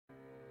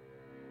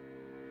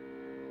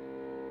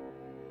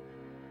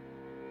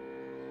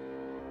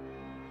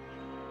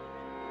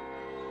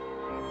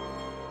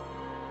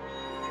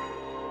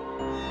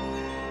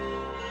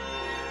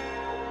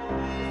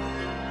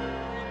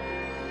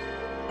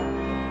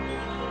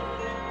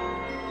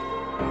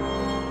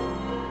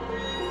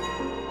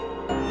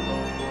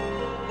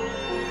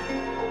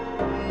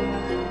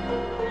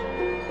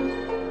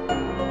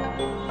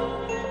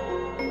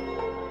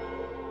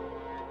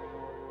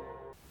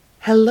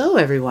Hello,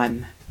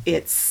 everyone.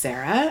 It's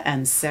Sarah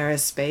and Sarah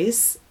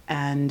Space,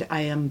 and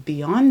I am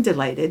beyond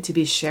delighted to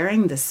be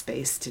sharing this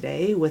space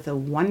today with a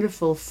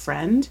wonderful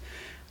friend,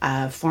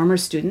 former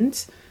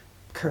student,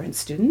 current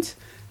student,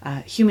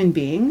 human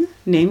being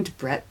named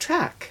Brett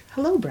Track.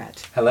 Hello,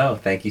 Brett. Hello.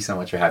 Thank you so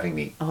much for having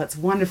me. Oh, it's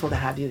wonderful to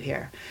have you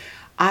here.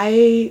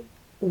 I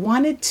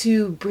wanted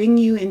to bring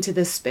you into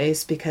this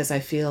space because I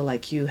feel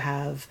like you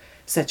have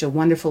such a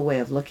wonderful way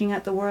of looking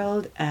at the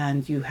world,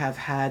 and you have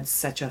had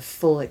such a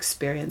full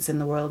experience in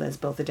the world as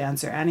both a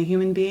dancer and a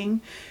human being.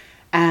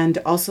 And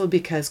also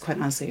because, quite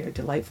honestly, you're a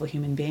delightful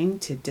human being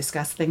to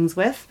discuss things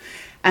with.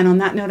 And on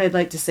that note, I'd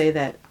like to say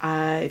that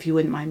if you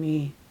wouldn't mind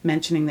me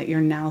mentioning that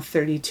you're now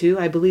 32.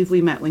 I believe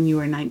we met when you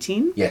were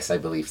 19. Yes, I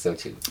believe so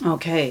too.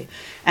 Okay.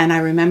 And I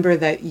remember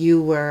that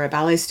you were a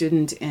ballet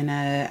student in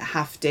a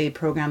half-day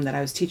program that I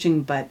was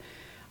teaching, but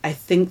I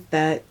think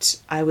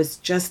that I was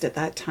just at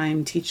that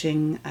time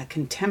teaching a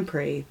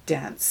contemporary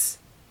dance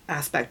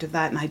aspect of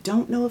that, and I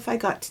don't know if I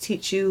got to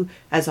teach you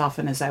as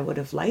often as I would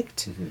have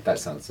liked. That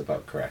sounds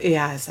about correct.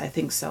 Yes, I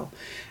think so.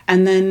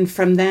 And then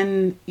from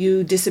then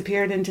you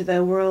disappeared into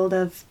the world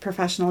of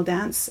professional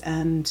dance,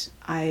 and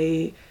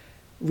I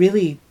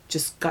really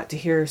just got to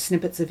hear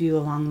snippets of you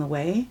along the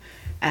way,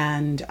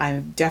 and I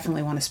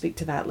definitely want to speak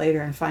to that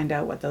later and find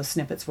out what those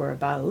snippets were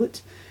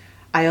about.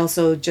 I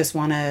also just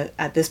want to,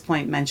 at this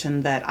point,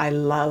 mention that I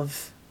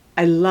love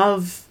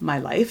my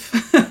life.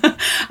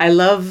 I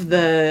love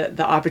the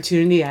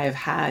opportunity I've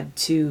had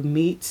to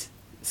meet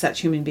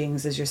such human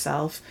beings as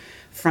yourself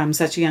from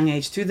such a young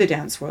age through the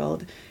dance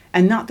world.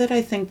 And not that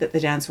I think that the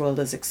dance world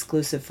is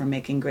exclusive for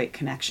making great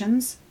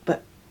connections,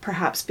 but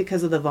perhaps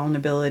because of the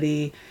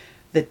vulnerability,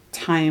 the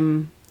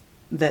time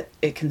that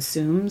it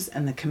consumes,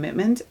 and the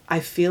commitment, I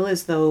feel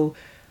as though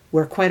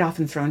we're quite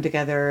often thrown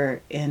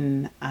together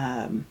in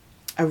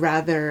a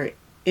rather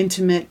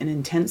intimate and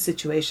intense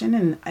situation,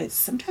 and I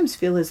sometimes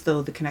feel as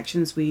though the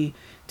connections we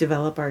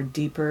develop are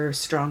deeper,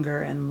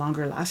 stronger, and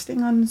longer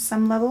lasting on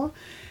some level.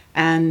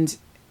 And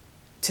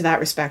to that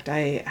respect,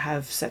 I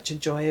have such a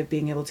joy of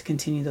being able to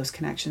continue those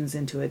connections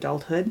into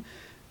adulthood,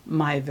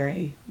 my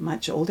very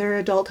much older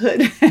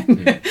adulthood,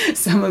 and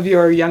some of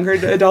your younger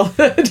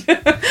adulthood.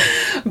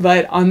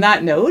 But on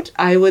that note,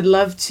 I would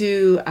love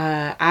to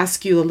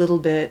ask you a little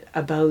bit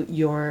about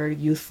your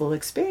youthful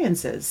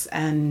experiences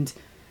and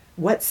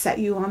what set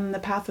you on the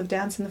path of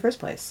dance in the first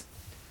place.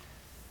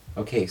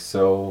 Okay,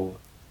 so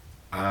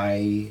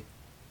I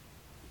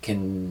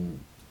can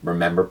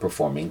remember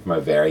performing from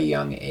a very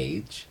young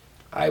age.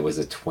 I was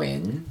a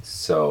twin,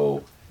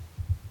 so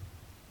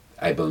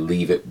I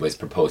believe it was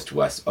proposed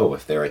to us,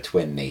 if they're a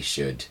twin, they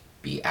should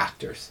be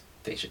actors.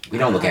 We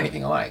don't look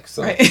anything alike,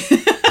 so right.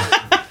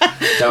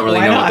 Don't really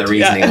know what the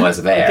reasoning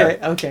was there.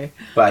 Okay.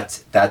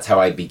 But that's how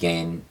I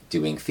began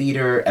doing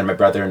theater, and my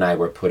brother and I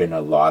were put in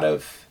a lot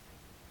of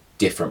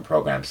different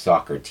programs,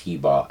 soccer,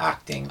 t-ball,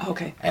 acting.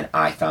 Okay. And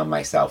I found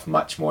myself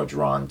much more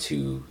drawn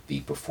to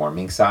the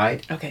performing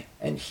side. Okay.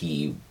 And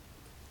he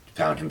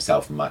found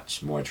himself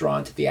much more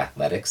drawn to the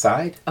athletic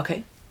side.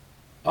 Okay.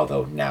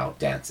 Although now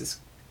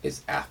dance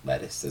is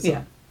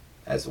athleticism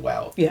as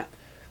well. Yeah.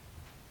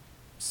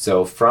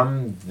 So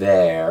from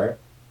there,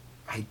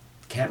 I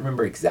can't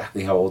remember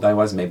exactly how old I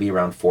was, maybe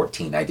around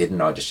 14. I did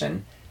an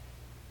audition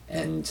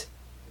and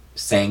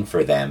sang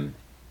for them.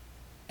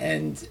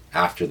 And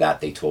after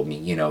that, they told me,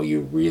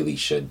 you really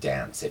should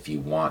dance. If you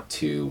want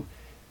to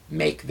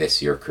make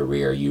this your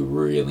career, you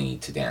really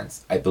need to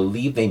dance. I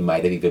believe they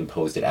might have even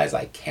posed it as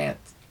I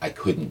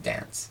couldn't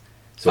dance.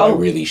 So I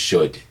really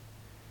should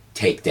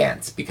take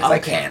dance because I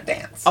can't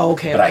dance.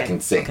 But I can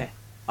sing.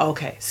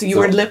 Okay. So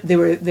they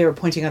were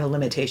pointing out a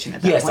limitation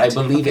at that point. Yes, I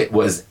believe it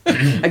was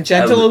a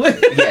gentle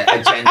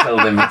a gentle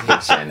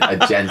limitation,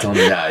 a gentle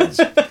nudge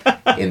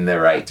in the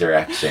right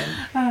direction.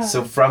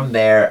 So from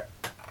there,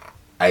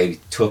 I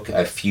took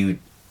a few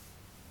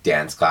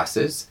dance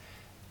classes,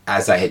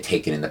 as I had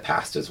taken in the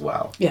past as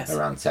well. Yes.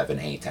 Around 7,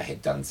 8, I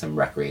had done some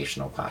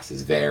recreational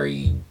classes,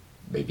 even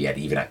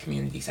at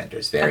community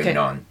centers, very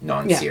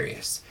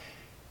non-serious.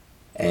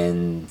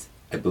 And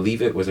I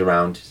believe it was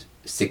around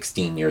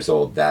 16 years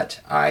old that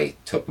I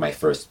took my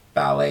first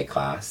ballet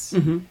class.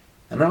 Mm-hmm.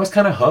 And I was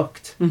kind of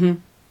hooked. Mm-hmm.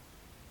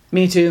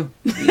 Me too.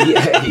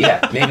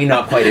 yeah, maybe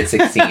not quite at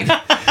 16.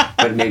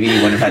 But maybe you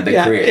wouldn't have had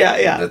the career.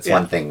 That's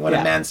one thing. When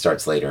a man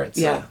starts later,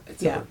 it's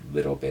a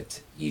little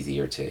bit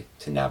easier to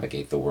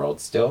navigate the world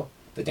still,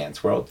 the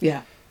dance world.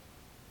 Yeah.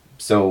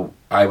 So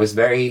I was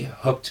very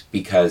hooked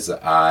because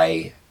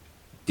I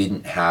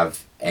didn't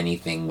have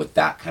anything with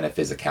that kind of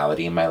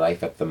physicality in my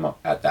life at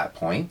that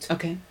point.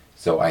 Okay.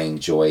 So I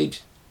enjoyed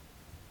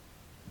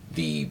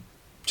the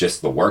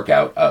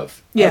workout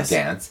of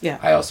dance. Yeah.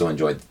 I also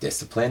enjoyed the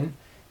discipline,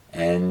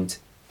 and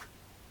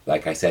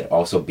like I said,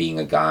 also being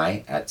a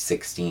guy at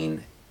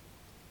 16,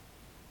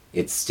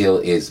 it still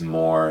is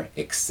more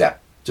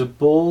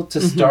acceptable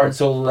to start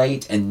so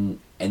late,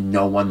 and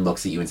no one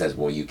looks at you and says,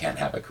 well, you can't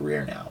have a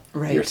career now.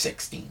 Right. You're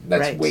 16.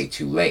 That's way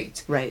too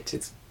late. Right.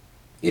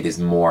 It is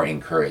more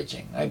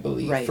encouraging, I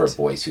believe, for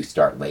boys who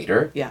start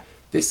later. Yeah.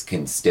 this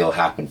can still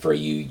happen for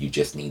you. You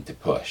just need to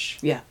push.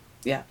 Yeah.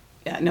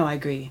 No, I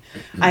agree.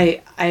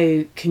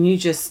 Can we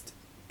just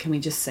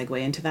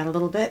segue into that a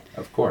little bit?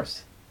 Of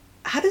course.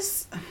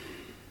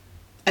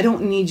 I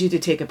don't need you to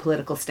take a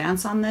political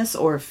stance on this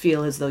or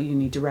feel as though you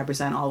need to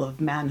represent all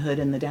of manhood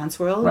in the dance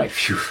world. Right.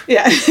 Phew.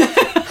 Yeah.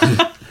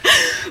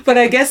 But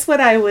I guess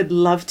what I would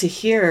love to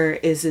hear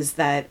is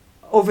that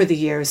over the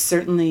years,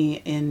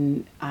 certainly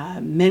in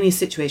many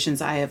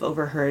situations, I have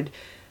overheard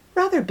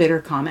rather bitter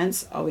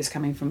comments, always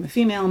coming from a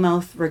female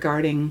mouth,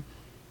 regarding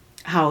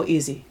how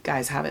easy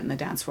guys have it in the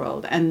dance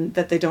world, and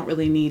that they don't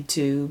really need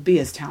to be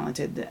as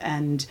talented,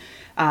 and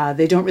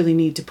they don't really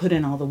need to put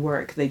in all the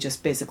work. They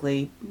just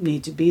basically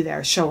need to be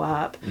there, show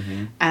up.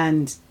 Mm-hmm.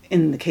 And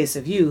in the case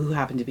of you, who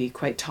happen to be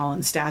quite tall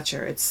in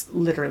stature, it's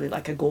literally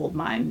like a gold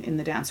mine in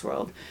the dance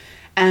world.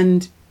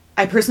 And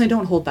I personally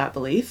don't hold that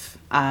belief.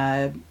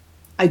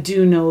 I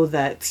do know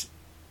that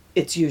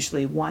it's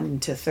usually 1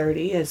 to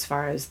 30 as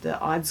far as the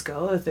odds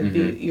go.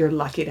 You're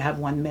lucky to have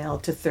 1 male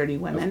to 30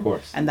 women. Of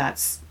course. And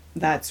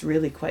that's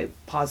really quite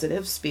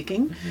positive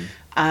speaking.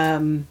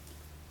 Mm-hmm.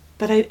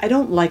 But I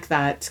don't like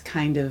that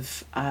kind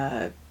of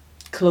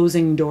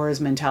closing doors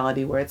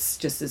mentality where it's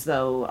just as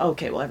though,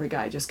 okay, well, every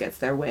guy just gets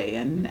their way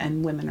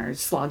and women are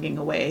slogging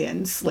away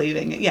and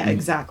slaving. Yeah,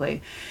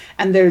 exactly.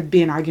 And there'd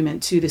be an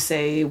argument too to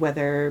say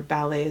whether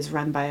ballet is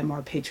run by a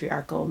more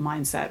patriarchal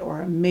mindset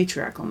or a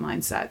matriarchal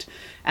mindset.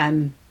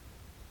 And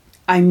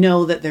I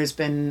know that there's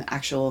been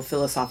actual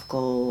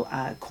philosophical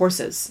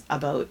courses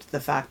about the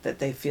fact that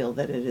they feel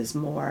that it is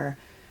more,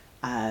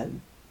 I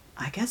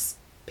guess,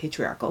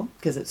 patriarchal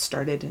because it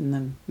started in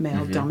the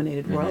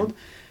male-dominated world.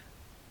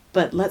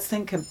 But let's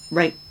think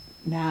right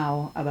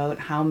now about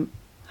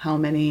how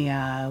many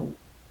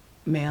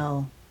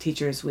male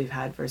teachers we've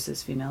had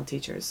versus female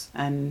teachers,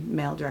 and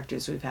male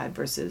directors we've had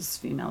versus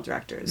female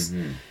directors.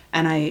 Mm-hmm.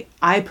 And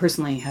I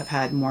personally have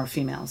had more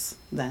females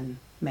than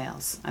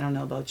males. I don't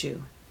know about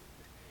you.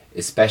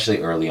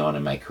 Especially early on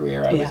in my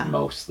career, I was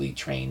mostly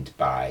trained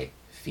by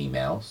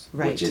females,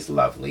 which is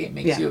lovely. It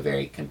makes you a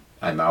very...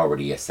 I'm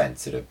already a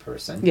sensitive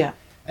person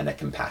and a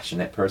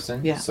compassionate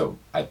person. Yeah. So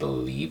I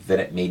believe that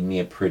it made me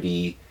a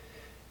pretty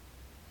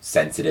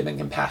sensitive and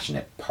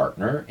compassionate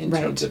partner in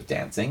terms of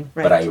dancing.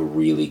 But I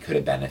really could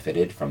have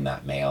benefited from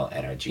that male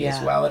energy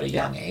as well at a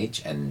young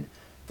age. And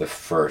the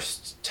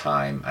first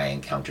time I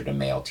encountered a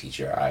male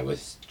teacher, I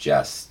was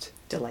just...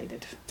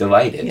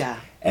 Delighted. Yeah.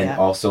 And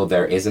also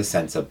there is a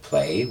sense of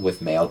play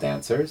with male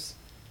dancers.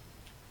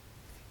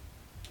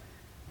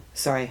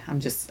 Sorry,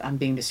 I'm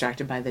being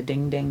distracted by the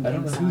ding ding. I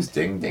don't know whose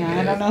ding ding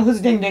I don't know whose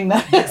ding ding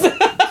that is.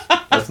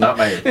 That's not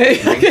my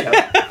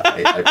ringtone.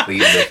 I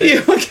plead with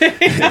it.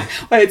 Okay.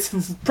 Well,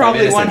 it's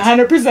probably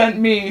 100%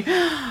 me.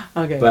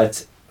 Okay.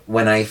 But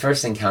when I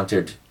first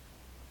encountered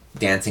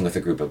dancing with a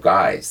group of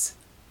guys,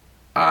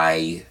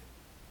 I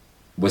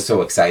was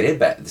so excited,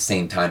 but at the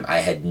same time, I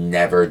had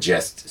never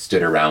just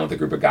stood around with a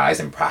group of guys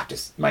and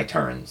practiced my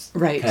turns.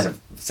 Right. Kind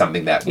of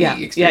something that we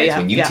experience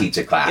when you teach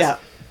a class. Yeah.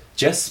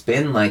 Just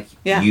spin like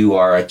you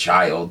are a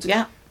child.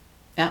 Yeah.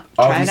 Yeah.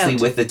 Obviously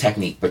with the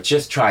technique, but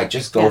just try,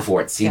 just go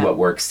for it, see what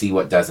works, see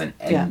what doesn't.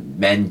 And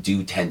men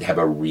do tend to have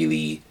a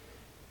really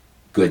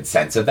good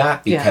sense of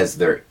that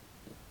because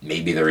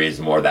maybe there is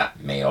more that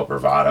male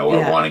bravado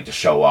or wanting to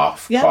show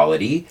off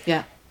quality.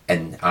 Yeah.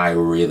 And I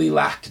really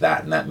lacked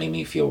that, and that made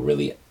me feel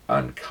really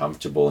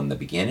uncomfortable in the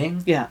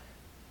beginning. Yeah.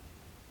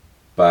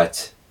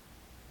 But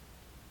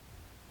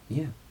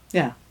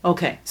yeah.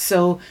 Okay.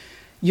 So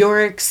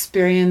your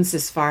experience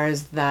as far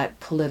as that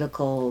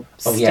political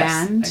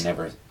stand. Yes. I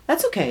never...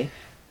 That's okay.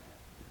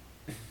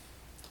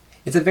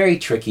 It's a very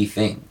tricky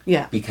thing.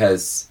 Yeah.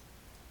 Because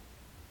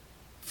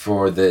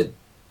for the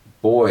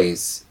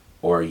boys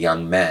or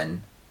young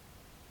men,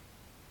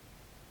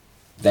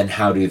 then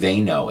how do they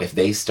know if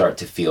they start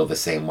to feel the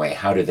same way?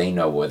 How do they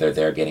know whether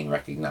they're getting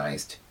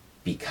recognized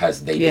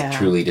because they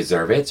truly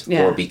deserve it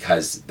or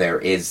because there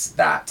is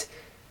that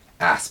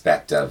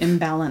aspect of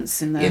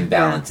imbalance in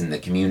the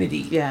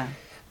community? Yeah.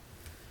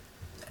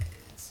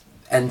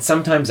 And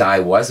sometimes I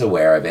was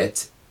aware of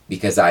it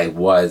because I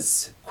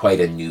was quite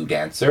a new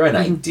dancer and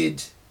I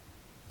did,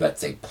 let's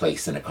say,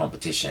 place in a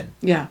competition.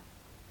 Yeah.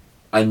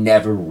 I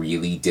never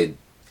really did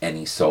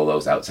any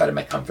solos outside of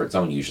my comfort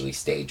zone, usually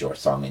stage or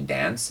song and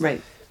dance.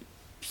 Right.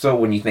 So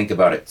when you think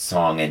about it,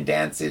 song and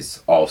dance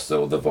is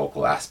also the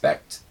vocal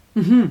aspect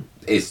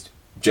is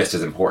just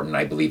as important.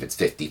 I believe it's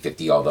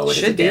 50-50, although it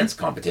is a dance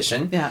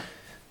competition. Yeah.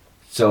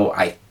 So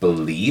I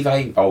believe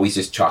I always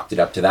just chalked it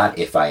up to that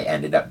if I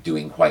ended up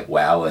doing quite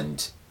well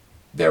and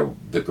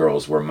the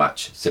girls were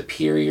much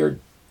superior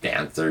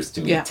dancers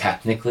to me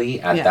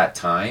technically at that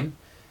time.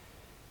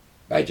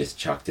 I just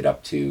chalked it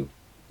up to,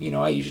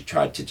 I usually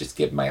tried to just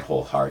give my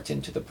whole heart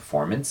into the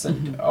performance.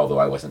 And although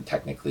I wasn't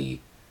technically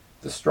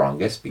the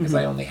strongest because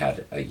I only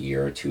had a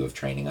year or two of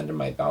training under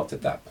my belt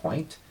at that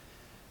point,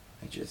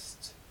 I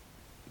just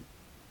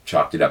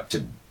chalked it up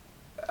to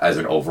as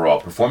an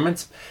overall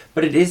performance.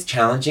 But it is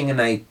challenging,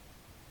 and I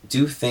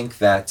do think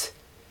that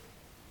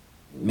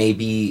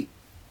maybe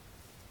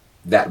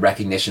that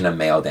recognition of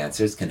male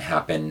dancers can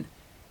happen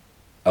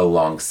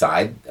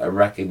alongside a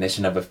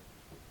recognition of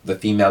the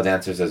female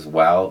dancers as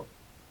well,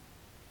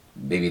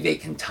 maybe they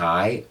can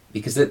tie,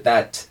 because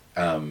that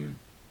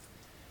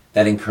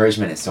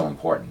encouragement is so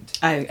important.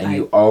 And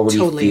you already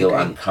totally feel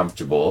agree.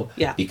 uncomfortable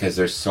because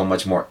there's so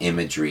much more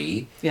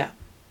imagery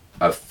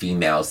of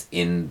females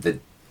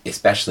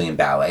especially in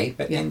ballet,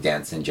 but in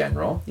dance in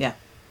general. Yeah.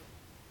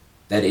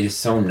 That it is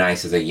so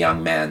nice as a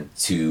young man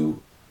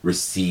to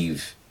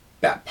receive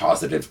that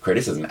positive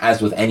criticism,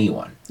 as with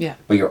anyone. Yeah.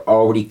 But you're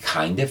already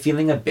kind of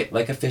feeling a bit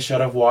like a fish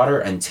out of water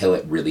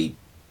until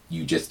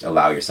you just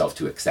allow yourself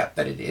to accept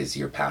that it is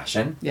your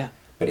passion. Yeah.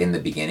 But in the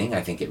beginning,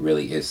 I think it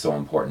really is so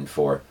important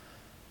for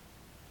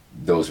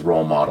those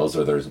role models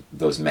or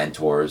those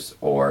mentors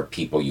or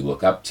people you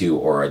look up to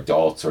or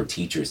adults or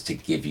teachers to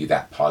give you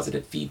that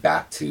positive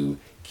feedback to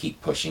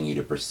keep pushing you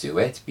to pursue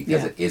it,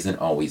 because it isn't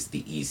always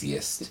the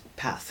easiest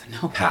path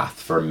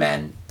for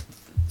men,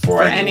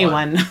 for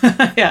anyone.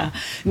 Yeah.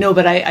 No,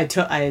 but I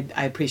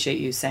appreciate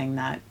you saying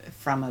that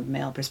from a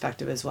male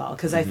perspective as well,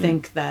 because I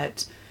think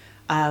that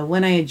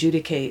when I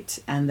adjudicate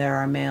and there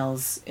are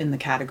males in the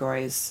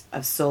categories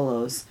of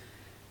solos,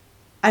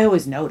 I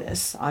always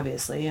notice,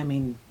 obviously. I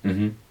mean,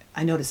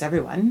 I notice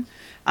everyone.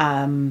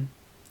 I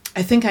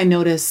think I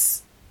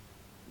notice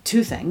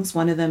two things.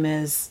 One of them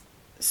is,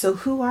 so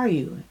who are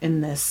you in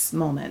this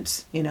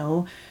moment? You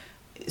know,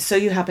 so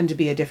you happen to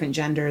be a different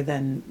gender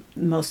than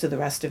most of the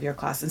rest of your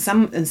class.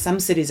 In some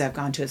cities I've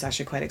gone to, it's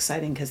actually quite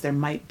exciting because there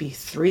might be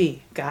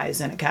 3 guys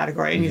in a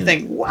category, and you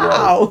think,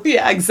 wow,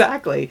 yeah,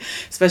 exactly.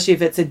 Especially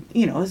if it's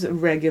it's a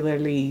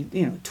regularly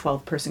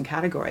 12-person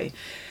category.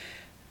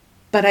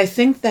 But I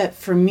think that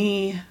for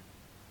me,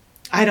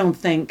 I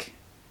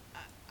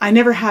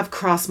never have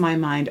crossed my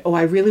mind, oh,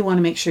 I really want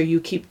to make sure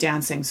you keep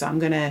dancing, so I'm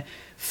going to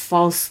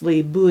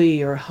falsely buoy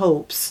your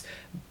hopes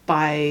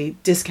by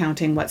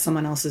discounting what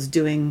someone else is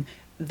doing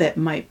that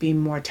might be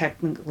more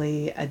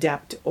technically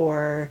adept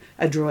or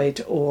adroit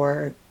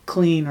or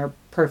clean or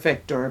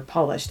perfect or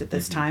polished at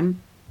this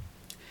time.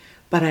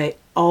 But I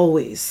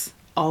always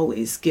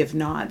give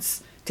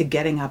nods to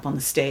getting up on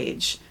the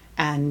stage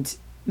and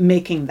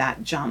making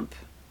that jump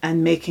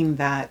and making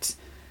that,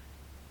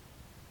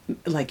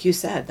 like you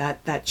said,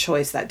 that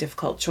choice, that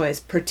difficult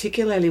choice,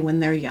 particularly when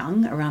they're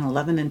young, around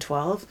 11 and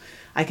 12.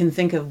 I can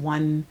think of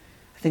one,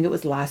 I think it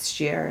was last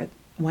year,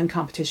 one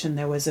competition,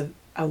 there was a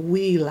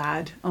wee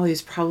lad. Oh, he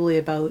was probably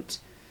about,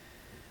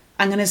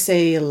 I'm going to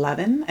say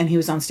 11, and he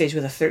was on stage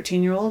with a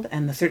 13-year-old,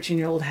 and the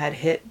 13-year-old had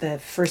hit the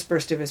first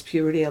burst of his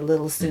puberty a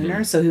little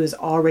sooner, so he was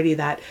already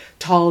that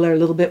taller, a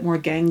little bit more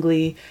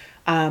gangly,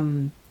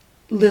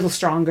 little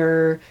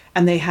stronger,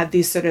 and they had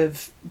these sort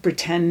of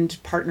pretend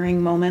partnering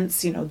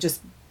moments,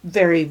 just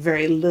very,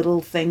 very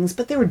little things,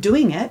 but they were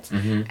doing it,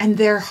 and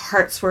their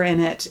hearts were in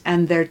it,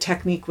 and their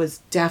technique was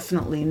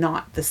definitely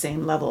not the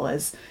same level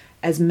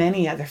as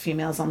many other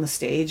females on the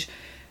stage.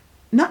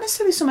 Not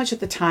necessarily so much at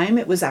the time,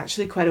 it was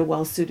actually quite a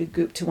well-suited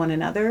group to one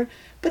another,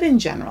 but in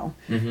general.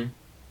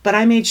 But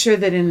I made sure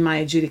that in my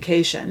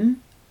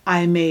adjudication,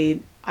 I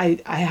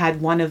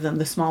had one of them,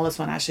 the smallest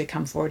one, actually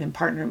come forward and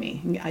partner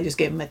me. I just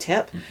gave him a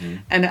tip.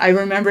 And I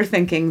remember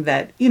thinking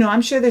that,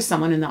 I'm sure there's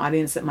someone in the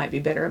audience that might be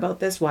bitter about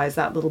this. Why is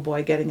that little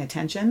boy getting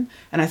attention?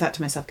 And I thought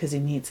to myself, because he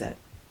needs it.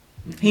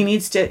 He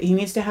needs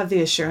to have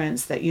the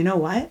assurance that, you know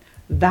what?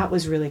 That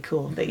was really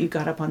cool that you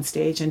got up on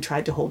stage and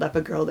tried to hold up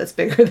a girl that's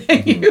bigger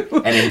than you.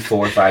 And in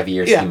 4 or 5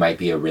 years, he might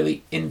be a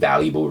really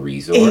invaluable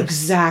resource.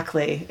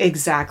 Exactly.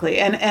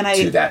 And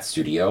to that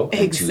studio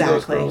and to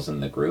those girls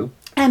in the group.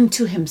 And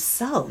to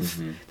himself,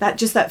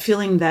 that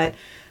feeling that,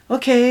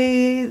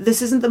 okay,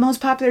 this isn't the most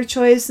popular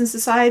choice in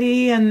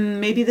society, and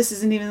maybe this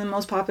isn't even the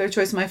most popular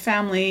choice in my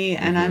family,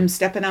 and I'm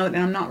stepping out and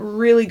I'm not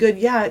really good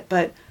yet,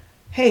 but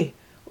hey,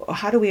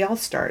 how do we all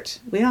start?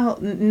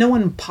 No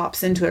one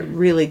pops into it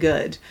really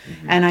good.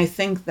 And I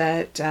think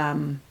that,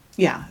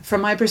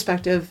 from my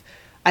perspective,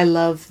 I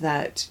love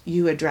that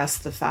you address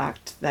the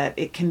fact that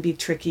it can be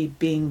tricky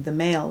being the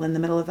male in the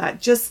middle of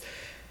that. Just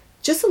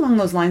along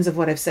those lines of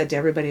what I've said to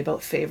everybody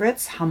about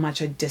favorites, how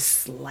much I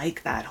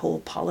dislike that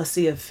whole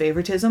policy of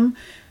favoritism,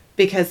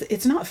 because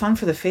it's not fun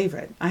for the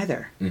favorite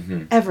either,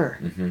 ever.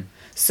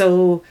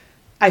 So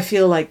I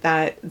feel like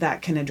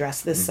that can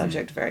address this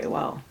subject very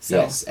well. So.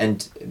 Yes,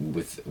 and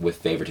with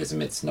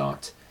favoritism, it's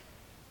not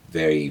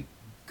very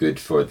good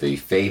for the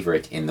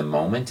favorite in the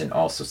moment, and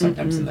also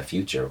sometimes in the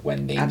future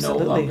when they no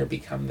longer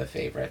become the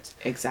favorite.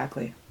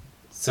 Exactly.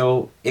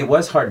 So it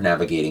was hard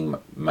navigating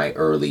my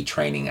early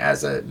training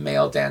as a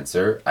male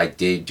dancer. I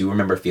do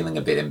remember feeling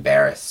a bit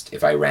embarrassed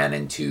if I ran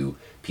into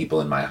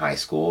people in my high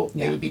school.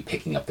 They would be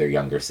picking up their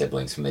younger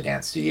siblings from the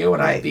dance studio,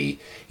 and I'd be,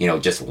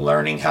 just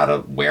learning how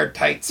to wear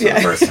tights for the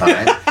first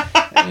time.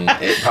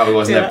 And it probably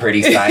wasn't a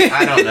pretty sight.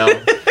 I don't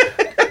know.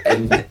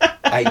 And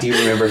I do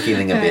remember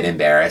feeling a bit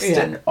embarrassed.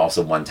 And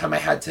also one time I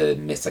had to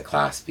miss a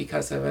class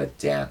because of a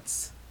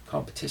dance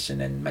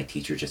competition, and my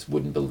teacher just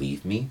wouldn't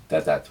believe me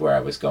that that's where I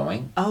was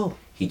going. Oh.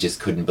 He just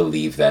couldn't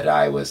believe that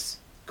I was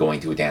going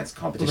to a dance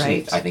competition.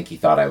 Right. I think he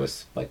thought I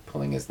was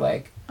pulling his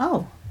leg.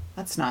 Oh,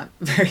 that's not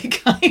very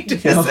kind,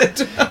 is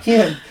it?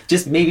 Yeah,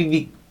 just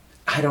maybe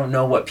I don't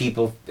know what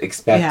people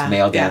expect Yeah,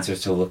 male yeah.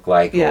 dancers to look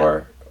like,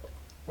 Yeah.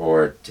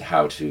 or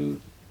how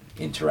to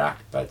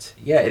interact. But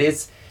yeah, it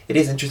is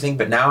interesting.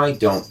 But now I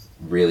don't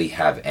really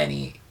have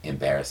any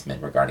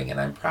embarrassment regarding it.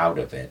 I'm proud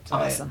of it.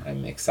 Awesome.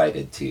 I'm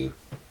excited to.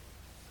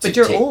 But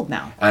you're old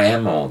now. I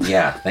am old.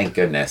 Yeah, thank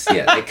goodness.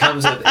 Yeah, it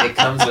comes with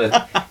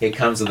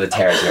the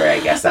territory. I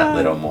guess that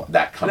little more,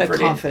 that comfort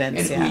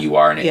confidence, in who you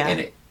are, and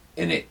Yeah.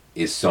 it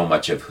is so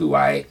much of who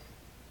I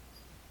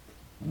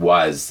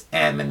was,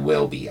 am, and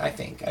will be. I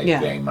think I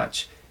Yeah. very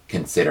much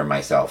consider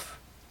myself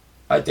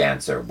a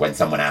dancer. When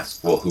someone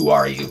asks, "Well, who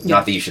are you?" Yeah.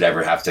 Not that you should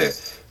ever have to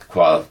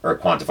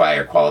quantify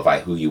or qualify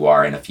who you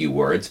are in a few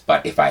words,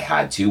 but if I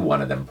had to,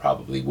 one of them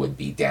probably would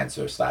be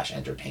dancer /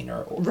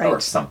 entertainer or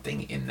Right.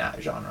 something in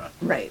that genre.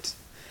 Right.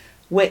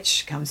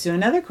 Which comes to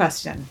another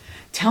question.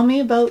 Tell me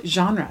about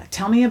genre.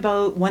 Tell me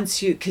about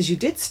because you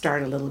did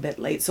start a little bit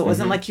late, so it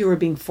wasn't like you were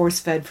being force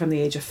fed from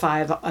the age of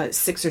 5,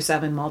 6 or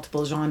 7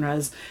 multiple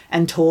genres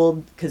and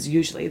told, because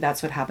usually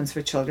that's what happens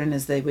for children,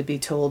 is they would be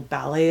told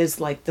ballet is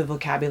like the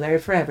vocabulary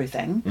for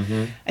everything.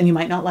 And you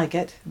might not like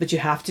it, but you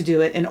have to do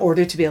it in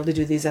order to be able to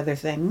do these other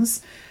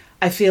things.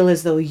 I feel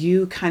as though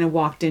you kind of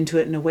walked into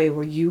it in a way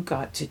where you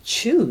got to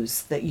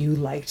choose that you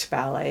liked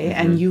ballet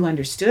and you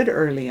understood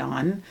early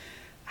on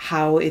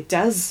how it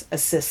does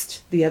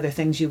assist the other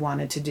things you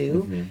wanted to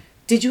do.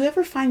 Did you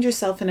ever find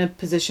yourself in a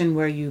position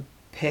where you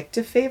picked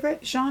a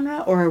favorite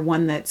genre or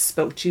one that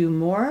spoke to you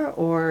more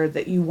or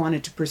that you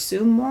wanted to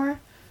pursue more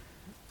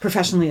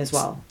professionally as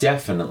well?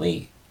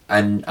 Definitely.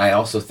 And I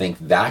also think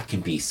that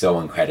can be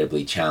so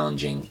incredibly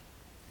challenging,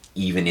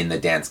 even in the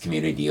dance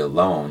community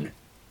alone.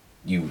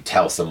 You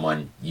tell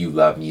someone you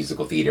love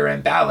musical theater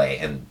and ballet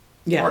and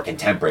Yeah. or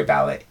contemporary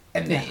ballet,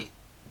 and Yeah.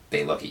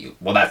 they look at you.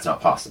 Well, that's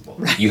not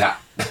possible. You have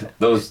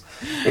those.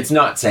 It's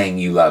not saying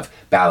you love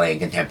ballet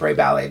and contemporary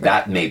ballet.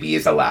 That maybe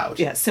is allowed.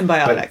 Yeah,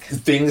 symbiotic. But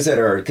things that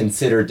are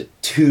considered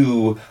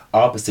too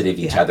opposite of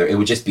each Yeah. other, it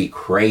would just be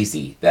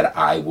crazy that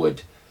I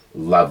would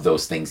love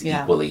those things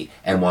Yeah. equally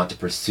and want to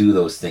pursue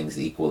those things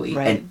equally.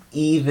 Right. And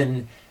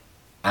even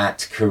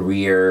at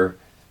career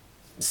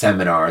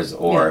seminars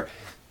or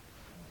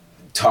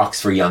talks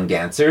for young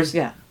dancers,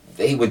 Yeah.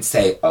 they would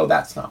say, "Oh,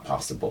 that's not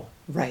possible.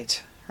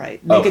 Right.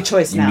 Right. Make a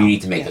choice now. You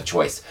need to make Yeah. a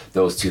choice.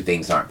 Those two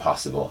things aren't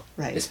possible."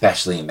 Right.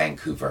 Especially in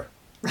Vancouver.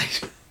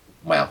 Right.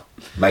 Well,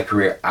 my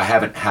career, I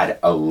haven't had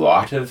a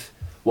lot of...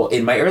 Well,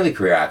 in my early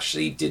career, I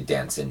actually did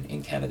dance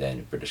in Canada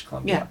and British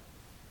Columbia.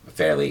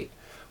 Fairly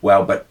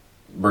well, but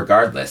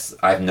regardless,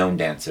 I've known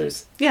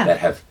dancers Yeah. that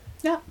have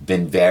Yeah.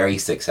 been very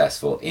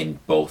successful in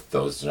both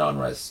those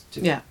genres.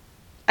 Yeah.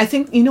 I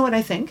think, you know what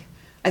I think?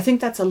 I think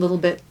that's a little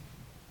bit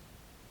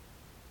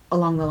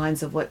along the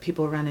lines of what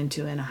people run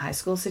into in a high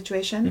school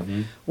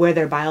situation where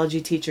their biology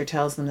teacher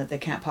tells them that they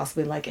can't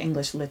possibly like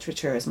English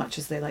literature as much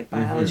as they like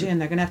biology and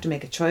they're going to have to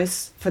make a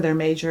choice for their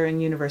major in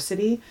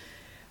university.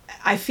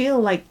 I feel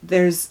like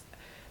there's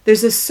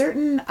a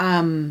certain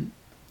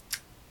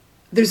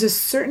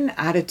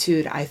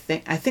attitude. I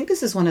think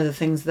this is one of the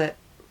things that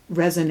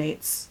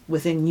resonates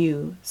within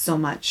you so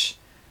much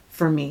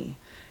for me,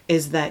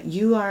 is that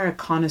you are a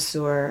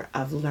connoisseur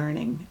of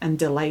learning and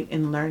delight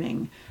in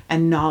learning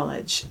and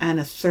knowledge and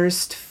a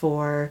thirst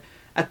for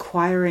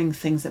acquiring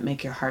things that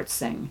make your heart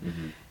sing.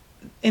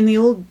 In the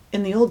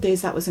old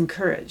days, that was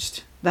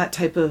encouraged, that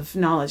type of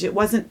knowledge. It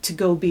wasn't to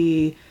go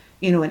be,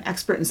 an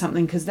expert in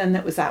something, because then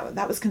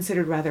that was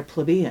considered rather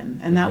plebeian,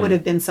 and that would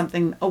have been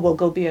something. Oh, well,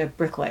 go be a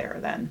bricklayer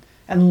then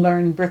and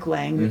learn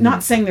bricklaying.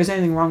 Not saying there's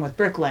anything wrong with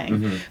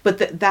bricklaying,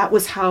 but that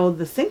was how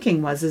the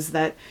thinking was. Is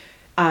that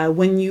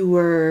when you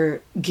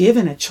were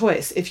given a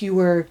choice, if you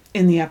were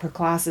in the upper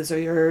classes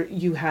or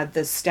you had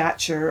the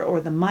stature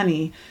or the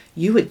money,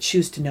 you would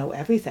choose to know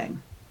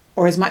everything,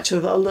 or as much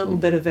of a little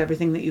bit of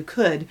everything that you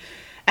could.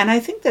 And I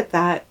think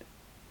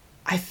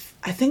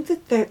I think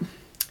that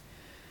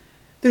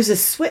there's a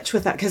switch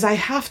with that, because I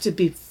have to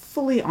be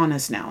fully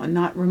honest now and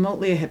not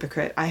remotely a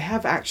hypocrite. I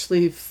have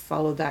actually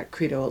followed that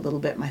credo a little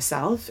bit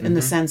myself, in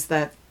the sense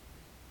that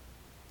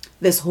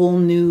this whole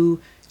new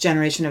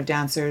generation of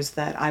dancers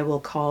that I will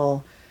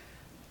call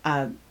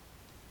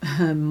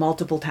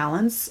multiple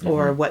talents,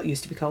 or what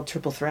used to be called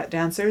triple threat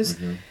dancers.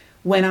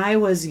 When I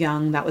was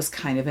young, that was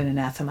kind of an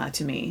anathema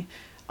to me.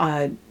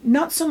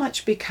 Not so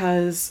much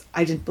because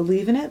I didn't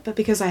believe in it, but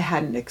because I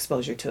hadn't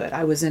exposure to it.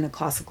 I was in a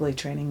classically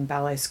training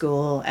ballet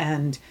school,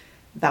 and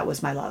that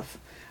was my love.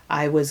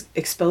 I was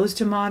exposed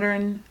to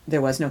modern.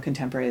 There was no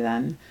contemporary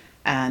then.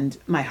 And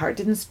my heart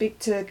didn't speak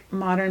to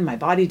modern. My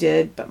body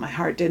did, but my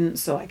heart didn't,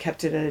 so I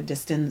kept it at a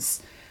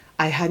distance.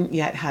 I hadn't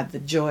yet had the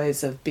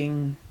joys of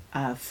being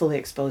fully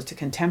exposed to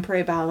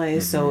contemporary ballet,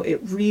 so it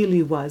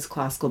really was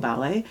classical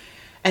ballet.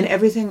 And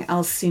everything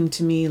else seemed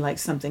to me like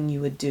something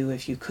you would do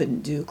if you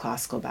couldn't do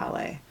classical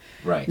ballet.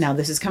 Right. Now,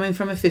 this is coming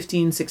from a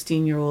 15,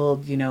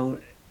 16-year-old,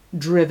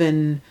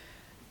 driven,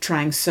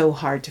 trying so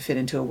hard to fit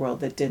into a world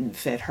that didn't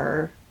fit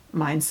her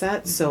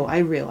mindset. So I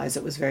realized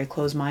it was very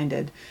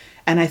close-minded.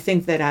 And I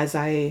think that as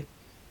I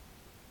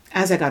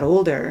as I got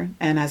older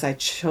and as I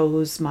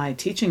chose my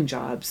teaching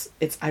jobs,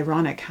 it's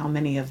ironic how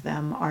many of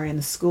them are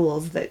in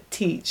schools that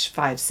teach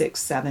 5, 6,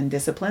 7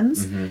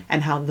 disciplines,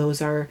 and how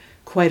those are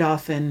quite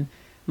often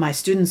my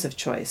students of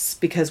choice.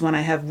 Because when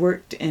I have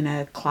worked in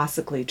a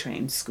classically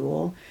trained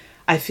school,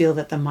 I feel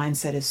that the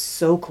mindset is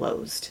so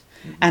closed.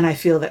 And I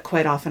feel that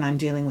quite often I'm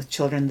dealing with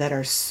children that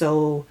are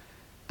so,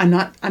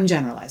 I'm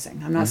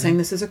generalizing. I'm not saying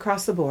this is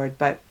across the board,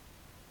 but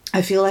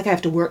I feel like I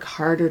have to work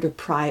harder to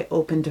pry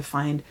open to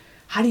find,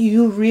 how do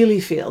you really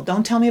feel?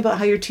 Don't tell me about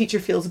how your teacher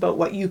feels about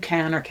what you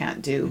can or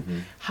can't do.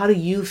 How do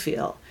you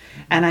feel?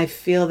 And I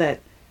feel that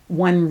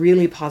one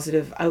really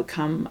positive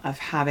outcome of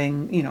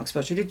having,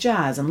 exposure to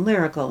jazz and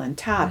lyrical and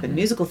tap and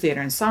musical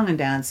theater and song and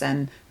dance,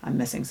 and I'm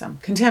missing some,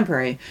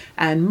 contemporary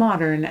and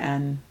modern,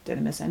 and did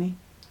I miss any?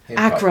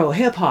 Hip-hop. Acro,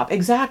 hip hop,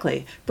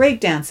 exactly.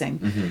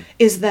 Breakdancing,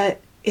 is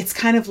that it's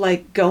kind of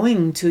like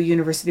going to a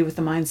university with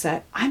the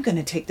mindset, I'm going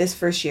to take this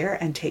first year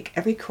and take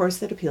every course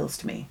that appeals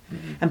to me.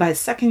 And by the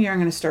second year, I'm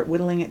going to start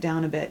whittling it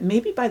down a bit.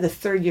 Maybe by the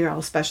third year,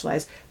 I'll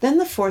specialize. Then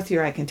the fourth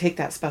year, I can take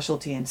that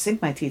specialty and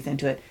sink my teeth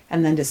into it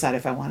and then decide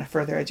if I want a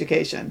further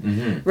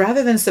education.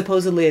 Rather than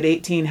supposedly at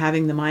 18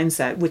 having the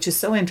mindset, which is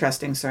so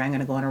interesting, sorry, I'm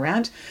going to go on a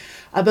rant,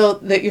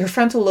 about that your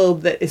frontal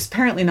lobe that is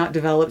apparently not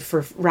developed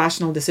for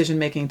rational decision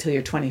making until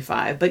you're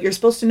 25, but you're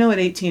supposed to know at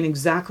 18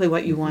 exactly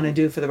what you want to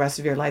do for the rest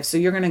of your life. So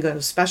you're going to go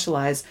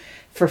specialize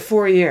for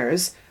 4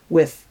 years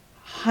with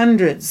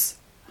hundreds,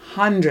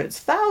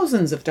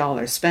 thousands of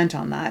dollars spent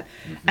on that,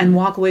 and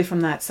walk away from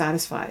that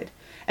satisfied.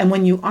 And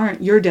when you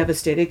aren't, you're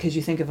devastated because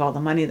you think of all the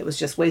money that was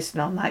just wasted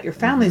on that. Your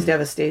family's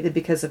devastated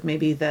because of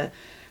maybe the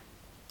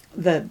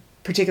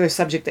particular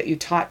subject that you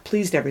taught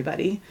pleased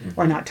everybody,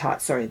 or not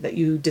taught, sorry, that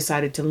you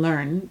decided to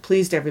learn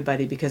pleased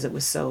everybody because it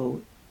was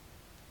so,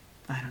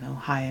 I don't know,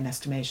 high in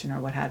estimation or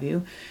what have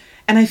you.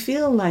 And I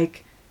feel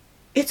like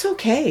it's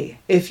okay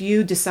if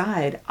you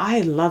decide,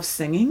 I love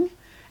singing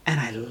and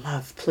I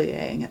love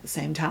playing at the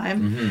same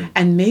time.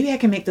 And maybe I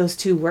can make those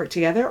two work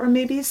together, or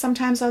maybe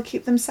sometimes I'll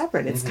keep them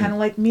separate. It's kind of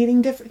like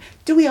meeting different.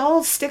 Do we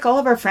all stick all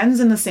of our friends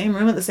in the same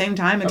room at the same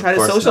time and try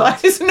to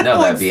socialize?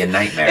 No, that'd be a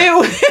nightmare.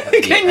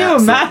 Can you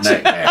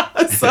imagine?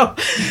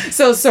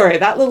 So sorry,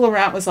 that little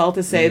rant was all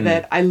to say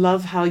that I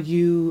love how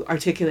you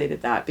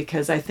articulated that,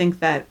 because I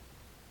think that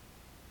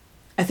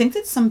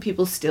some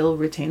people still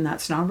retain that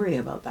snobbery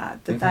about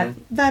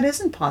that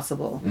isn't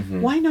possible.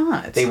 Why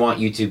not? They want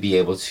you to be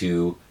able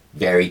to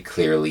very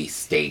clearly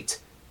state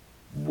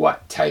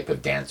what type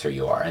of dancer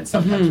you are, and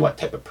sometimes what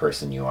type of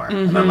person you are.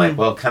 And I'm like,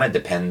 well, it kind of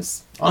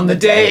depends on the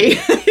day.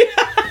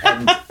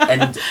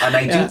 and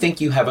I do think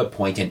you have a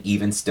point, and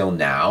even still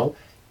now,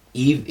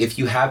 if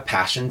you have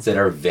passions that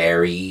are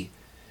very,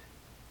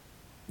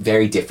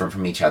 very different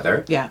from each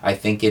other, I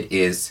think it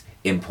is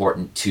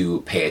important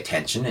to pay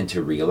attention and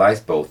to realize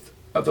both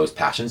of those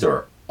passions,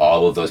 or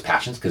all of those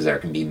passions, because there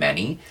can be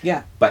many.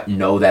 But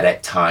know that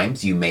at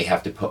times you may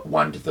have to put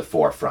one to the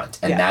forefront.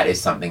 And that is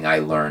something I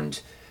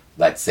learned,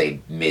 let's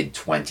say,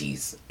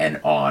 mid-20s and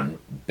on,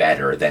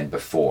 better than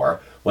before,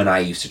 when I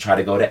used to try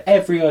to go to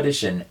every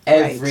audition,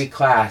 every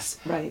class.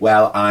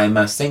 Well, I'm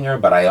a singer,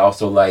 but I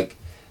also like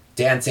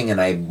dancing,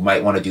 and I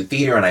might want to do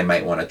theater, and I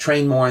might want to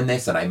train more in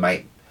this, and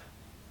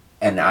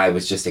I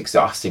was just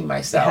exhausting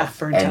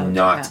myself and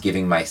not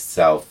giving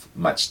myself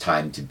much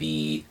time to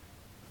be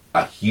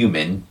a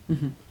human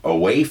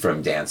away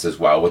from dance as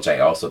well, which I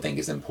also think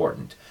is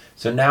important.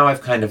 So now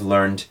I've kind of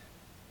learned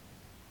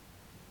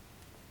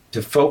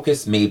to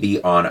focus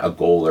maybe on a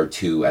goal or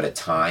two at a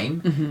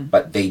time,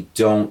 but they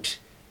don't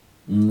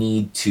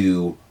need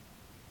to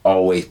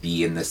always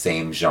be in the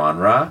same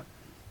genre.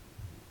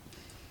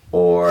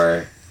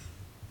 Or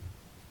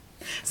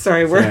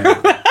sorry,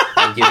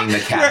 I'm giving the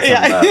cat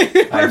some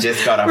love. I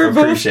just got off a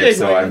cruise ship,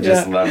 so I'm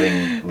just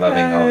loving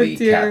all the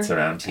cats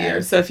around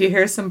here. So if you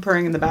hear some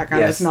purring in the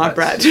background, it's not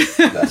Brett.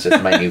 That's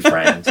just my new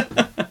friend.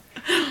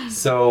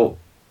 So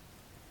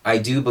I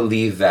do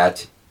believe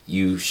that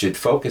you should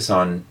focus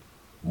on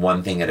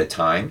one thing at a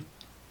time,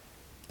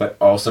 but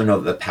also know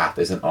that the path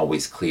isn't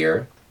always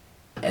clear.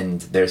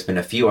 And there's been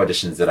a few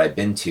auditions that I've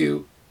been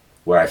to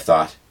where I've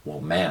thought,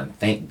 well, man,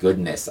 thank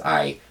goodness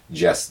I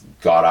just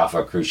got off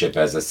a cruise ship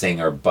as a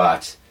singer,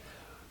 but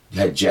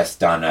had just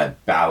done a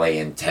ballet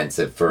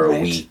intensive for a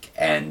week,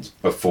 and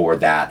before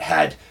that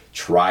had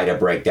tried a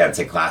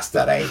breakdancing class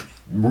that I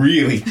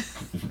really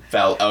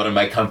fell out of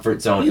my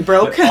comfort zone. You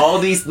broke? But all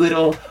these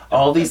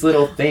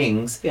little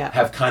things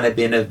have kind of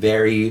been a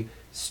very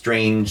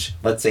strange,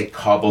 let's say,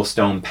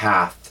 cobblestone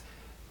path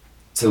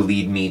to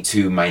lead me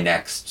to my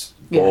next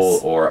goal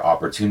or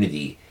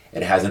opportunity.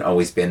 It hasn't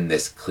always been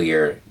this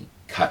clear,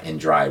 cut and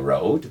dry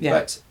road,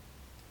 but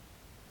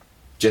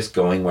just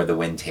going where the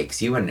wind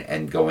takes you,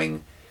 and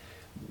going,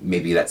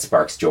 maybe that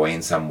sparks joy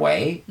in some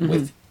way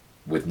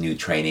with new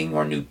training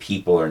or new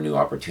people or new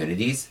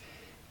opportunities,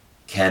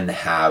 can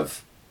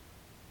have,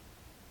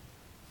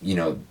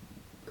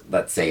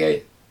 let's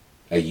say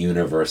a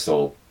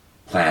universal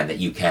plan that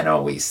you can't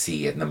always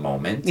see in the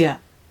moment.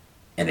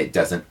 And it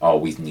doesn't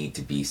always need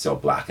to be so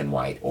black and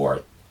white,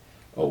 or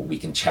oh, we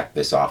can check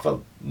this off a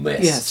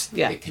list. Yes,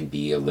 yeah. It can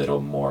be a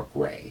little more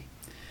gray.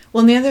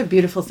 Well, and the other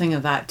beautiful thing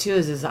of that too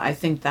is I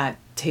think that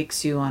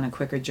takes you on a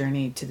quicker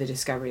journey to the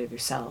discovery of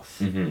yourself.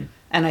 Mm-hmm.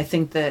 And I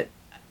think that,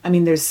 I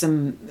mean, there's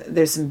some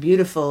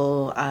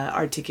beautiful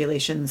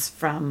articulations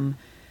from,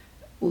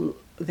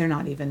 they're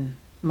not even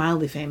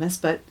mildly famous,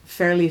 but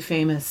fairly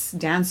famous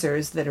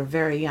dancers that are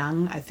very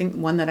young. I think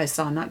one that I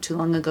saw not too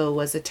long ago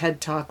was a TED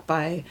Talk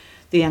by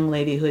the young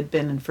lady who had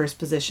been in first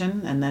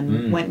position and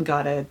then went and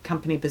got a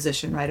company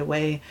position right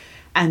away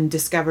and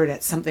discovered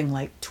at something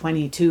like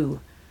 22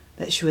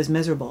 that she was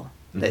miserable,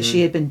 that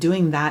she had been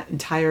doing that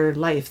entire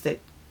life that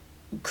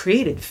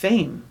created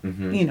fame,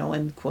 you know,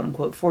 and quote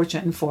unquote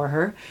fortune for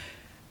her,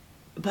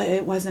 but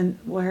it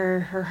wasn't where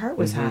her heart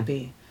was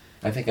happy.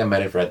 I think I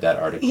might have read that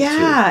article too.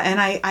 Yeah, and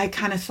I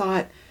kind of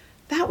thought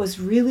that was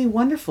really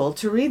wonderful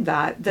to read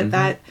that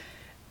let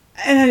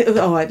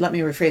me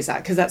rephrase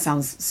that because that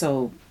sounds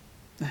so,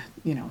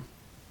 you know,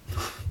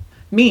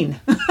 mean.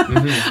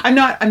 I'm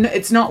not,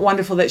 it's not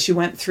wonderful that she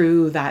went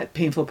through that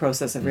painful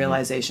process of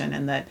realization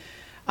and that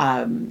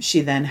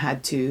she then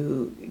had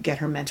to get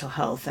her mental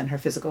health and her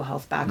physical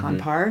health back on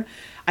par.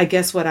 I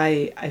guess what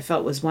I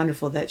felt was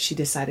wonderful that she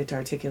decided to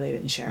articulate it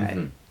and share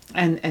it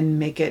and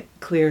make it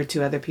clear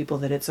to other people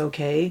that it's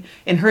okay.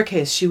 In her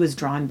case, she was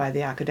drawn by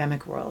the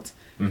academic world,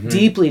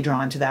 deeply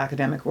drawn to the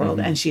academic world,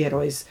 and she had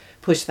always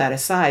pushed that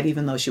aside,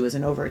 even though she was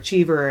an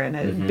overachiever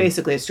and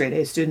basically a straight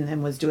A student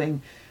and was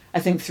doing, I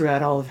think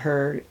throughout all of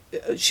her,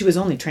 she was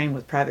only trained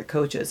with private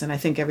coaches, and I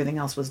think everything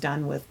else was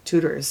done with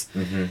tutors.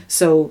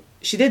 So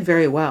she did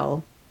very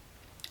well,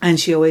 and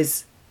she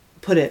always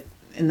put it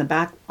in the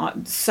back,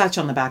 such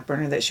on the back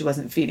burner that she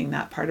wasn't feeding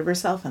that part of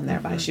herself, and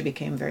thereby she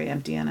became very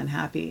empty and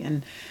unhappy.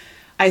 And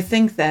I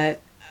think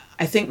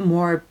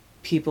more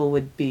people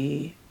would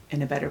be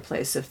in a better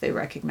place if they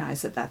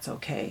recognize that that's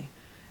okay.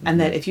 And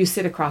that if you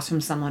sit across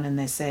from someone and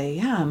they say,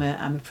 yeah, I'm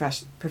a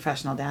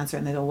professional dancer,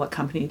 and they go, what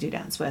company do you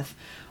dance with?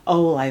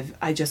 Oh,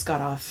 I just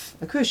got off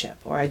a cruise ship,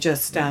 or I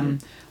just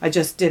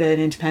did an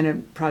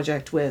independent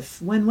project with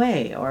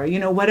Winway, or, you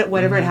know,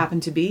 whatever it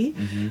happened to be.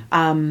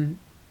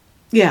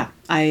 Yeah,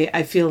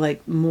 I feel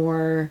like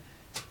more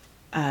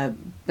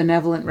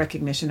benevolent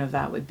recognition of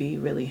that would be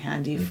really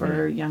handy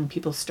for young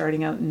people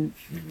starting out and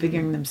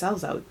figuring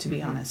themselves out, to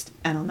be honest.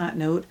 And on that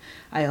note,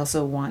 I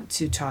also want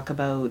to talk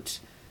about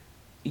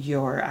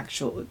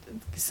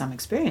some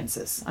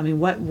experiences. I mean,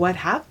 what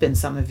have been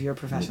some of your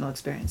professional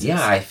experiences?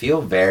 Yeah, I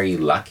feel very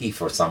lucky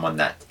for someone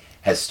that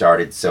has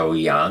started so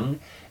young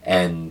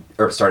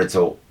or started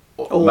so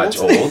much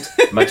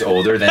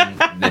older than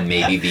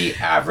maybe the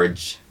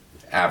average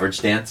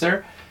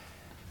dancer.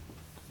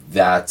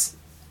 That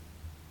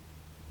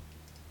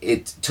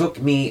it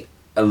took me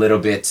a little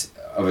bit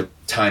of a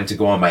time to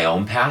go on my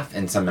own path,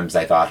 and sometimes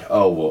I thought,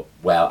 oh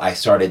well, I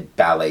started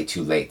ballet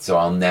too late, so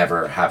I'll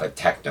never have a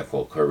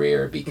technical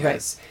career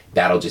because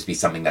that'll just be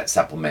something that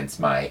supplements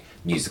my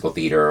musical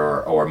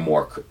theater or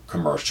more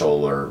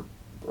commercial or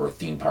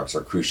theme parks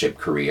or cruise ship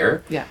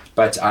career. Yeah.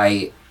 But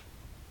I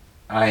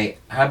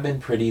have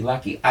been pretty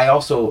lucky.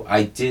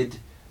 I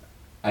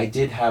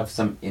did have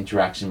some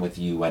interaction with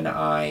you when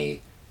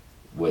I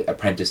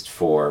apprenticed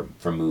for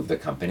Move the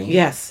Company.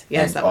 Yes,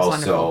 and that was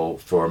also wonderful.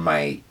 For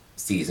my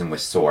season with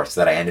Source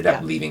that I ended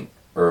up leaving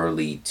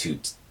early to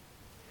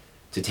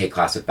take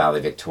class with Ballet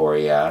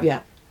Victoria.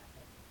 Yeah.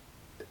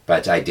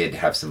 But I did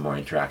have some more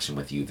interaction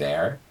with you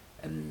there.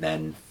 And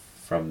then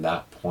from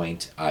that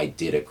point, I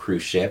did a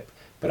cruise ship,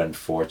 but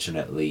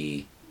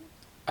unfortunately,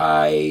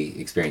 I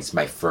experienced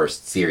my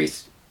first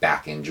serious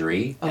back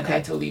injury and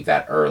had to leave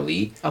that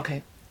early.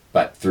 Okay.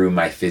 But through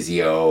my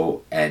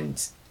physio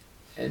and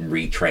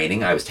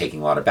retraining, I was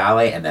taking a lot of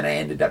ballet, and then I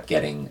ended up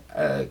getting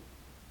a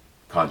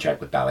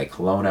contract with Ballet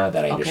Kelowna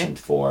that I auditioned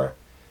for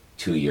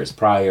 2 years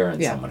prior,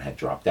 and someone had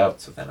dropped out,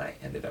 so then I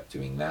ended up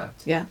doing that.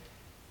 Yeah.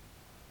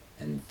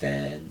 And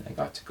then I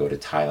got to go to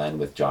Thailand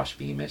with Josh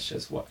Beamish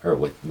as well, or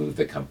with Move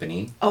the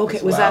Company. Okay,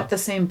 as was well. that the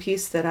same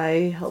piece that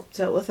I helped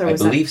out with? Or I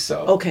was believe that...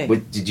 so. Okay.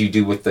 Did you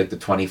do with the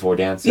 24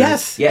 dancers?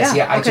 Yes.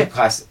 Yeah. I took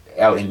class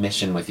out in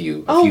Mission with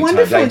you a few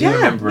wonderful. times. I do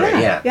remember it.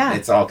 Yeah.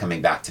 It's all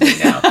coming back to me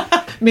now.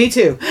 Me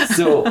too.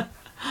 So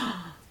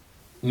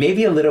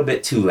maybe a little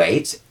bit too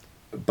late,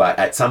 but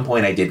at some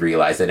point I did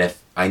realize that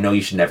I know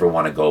you should never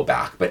want to go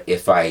back, but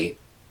if I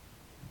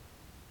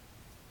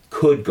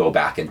could go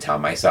back and tell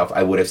myself,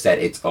 I would have said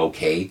it's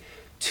okay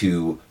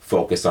to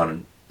focus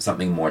on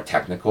something more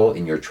technical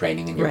in your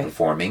training and your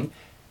performing,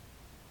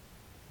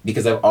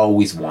 because I've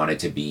always wanted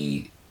to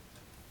be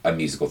a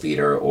musical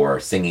theater or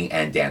singing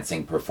and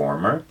dancing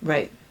performer.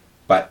 Right.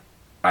 But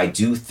I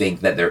do think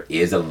that there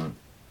is a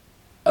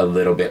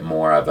little bit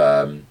more of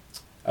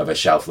a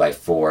shelf life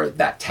for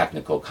that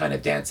technical kind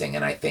of dancing,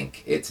 and I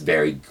think it's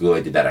very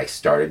good that I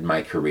started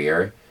my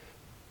career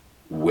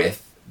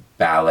with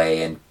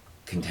ballet and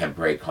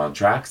contemporary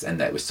contracts, and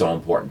that it was so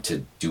important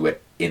to do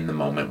it in the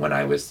moment when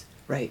I was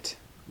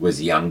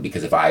young,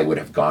 because if I would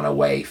have gone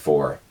away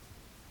for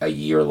a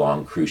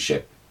year-long cruise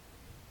ship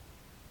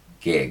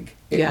gig,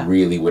 it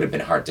really would have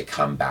been hard to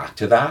come back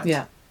to that.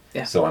 Yeah.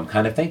 Yeah. So I'm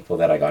kind of thankful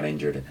that I got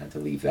injured and had to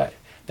leave that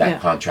Yeah.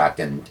 contract,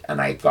 and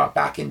I got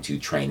back into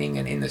training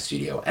and in the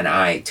studio. And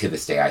I, to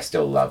this day, I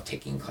still love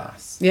taking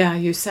class. Yeah,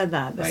 you said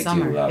that this I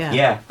summer. do love. Yeah,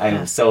 Yeah, I'm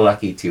Yeah. so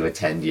lucky to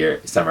attend your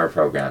summer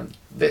program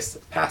this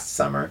past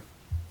summer.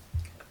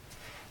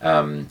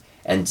 And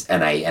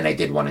I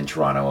did one in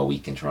Toronto, a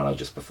week in Toronto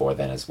just before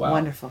then as well.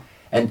 Wonderful.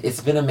 And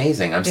it's been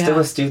amazing. I'm still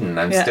Yeah. a student.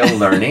 I'm Yeah. still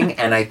learning.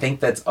 And I think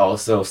that's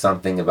also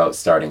something about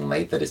starting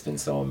late that has been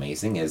so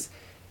amazing is,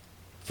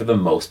 for the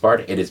most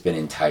part, it has been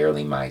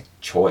entirely my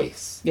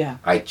choice. Yeah.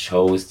 I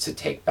chose to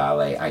take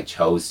ballet. I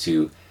chose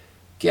to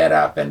get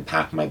up and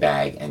pack my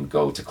bag and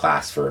go to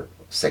class for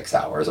 6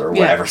 hours or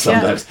Yeah. whatever.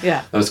 Sometimes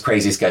Yeah. those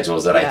crazy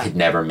schedules that I Yeah. could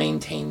never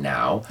maintain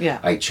now. Yeah.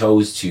 I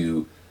chose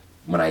to,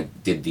 when I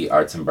did the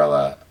Arts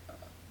Umbrella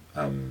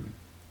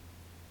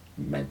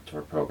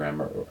mentor program,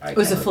 or It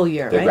was a full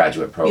year, the right?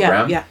 graduate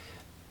program. Yeah.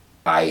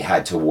 I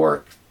had to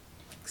work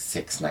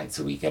 6 nights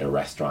a week at a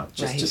restaurant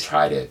just to Right.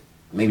 try to,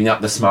 maybe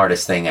not the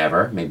smartest thing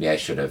ever. Maybe I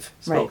should have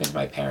spoken Right. to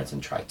my parents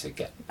and tried to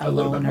get a A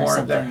little bit loan or more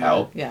of their something,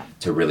 help yeah.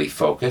 to really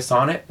focus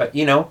on it. But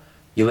you know,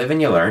 you live and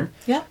you learn.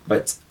 Yeah.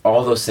 But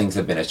all those things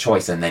have been a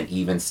choice. And then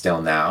even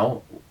still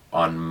now,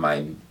 on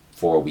my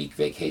 4-week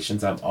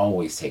vacations, I'm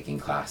always taking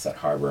class at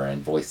Harbor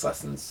and voice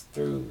lessons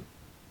through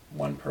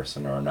one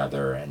person or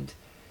another, and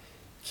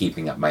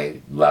keeping up my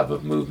love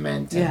of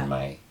movement Yeah. and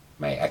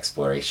my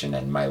exploration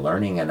and my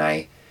learning. And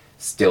I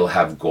still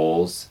have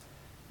goals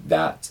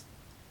that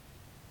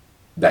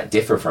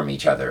differ from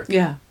each other.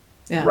 Yeah.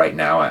 Yeah. Right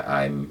now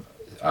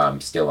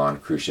I'm still on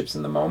cruise ships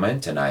in the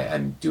moment, and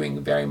I'm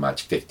doing very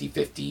much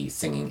 50-50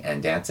 singing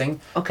and dancing.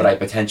 Okay. But I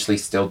potentially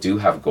still do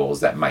have goals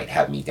that might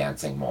have me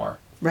dancing more.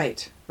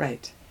 Right.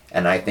 Right.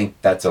 And I think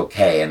that's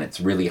okay. And it's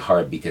really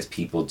hard because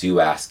people do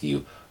ask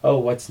you, oh,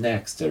 what's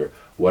next? Or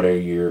what do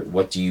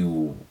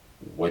you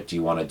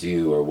want to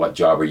do? Or what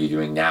job are you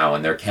doing now?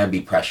 And there can be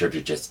pressure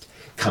to just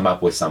come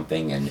up with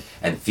something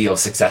and feel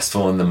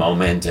successful in the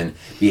moment and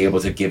be able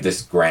to give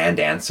this grand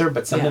answer.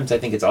 But sometimes I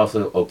think it's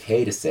also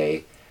okay to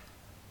say,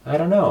 I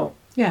don't know.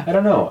 Yeah. I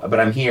don't know. But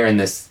I'm here in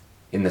this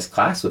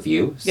class with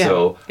you. Yeah.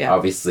 So Yeah.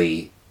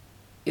 obviously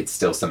it's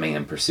still something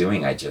I'm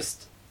pursuing. I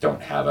just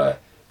don't have a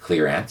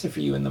clear answer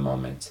for you in the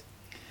moment.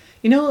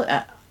 You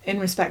know, in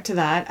respect to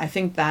that, I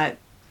think that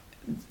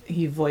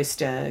you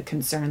voiced a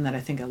concern that I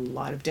think a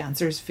lot of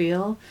dancers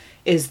feel,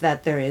 is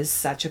that there is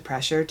such a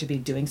pressure to be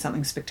doing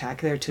something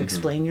spectacular, to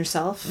explain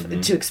yourself,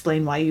 to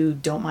explain why you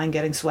don't mind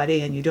getting sweaty,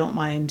 and you don't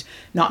mind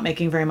not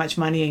making very much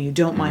money, and you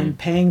don't mind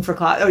paying for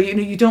class, or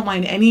you don't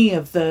mind any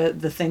of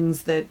the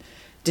things that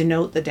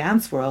denote the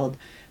dance world.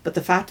 But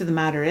the fact of the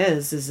matter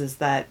is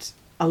that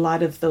a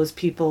lot of those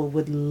people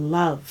would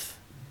love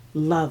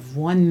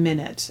 1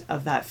 minute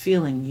of that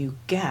feeling you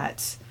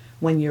get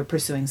when you're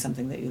pursuing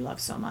something that you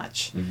love so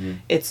much.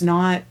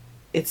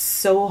 It's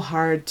so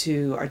hard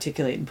to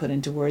articulate and put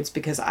into words,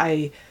 because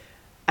I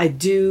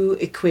do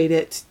equate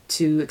it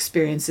to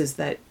experiences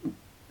that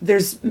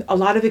there's a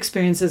lot of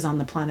experiences on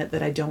the planet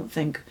that I don't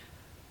think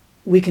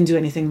we can do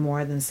anything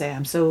more than say,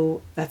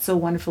 that's so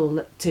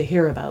wonderful to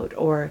hear about,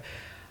 or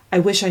I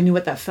wish I knew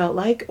what that felt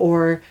like,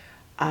 or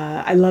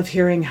I love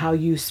hearing how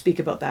you speak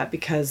about that,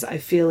 because I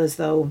feel as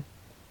though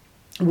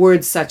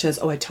words such as,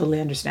 oh, I totally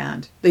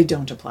understand, they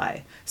don't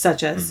apply.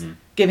 Such as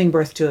giving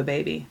birth to a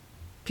baby.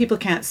 People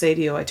can't say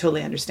to you, I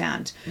totally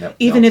understand. No,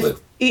 Even no if...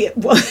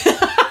 clue.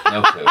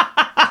 No clue.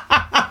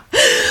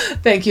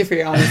 Thank you for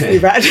your honesty,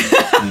 Brad.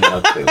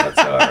 No clue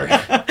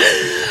whatsoever.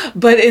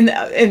 But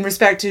in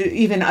respect to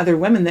even other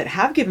women that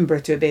have given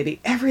birth to a baby,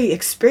 every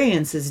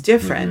experience is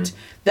different.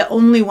 The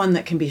only one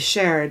that can be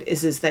shared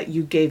is that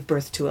you gave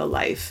birth to a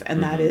life.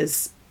 And that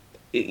is,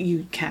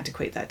 you can't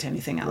equate that to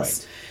anything else.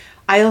 Right.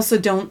 I also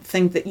don't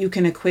think that you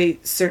can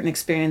equate certain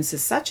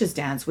experiences such as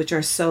dance, which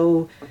are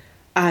so,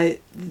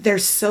 they're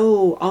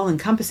so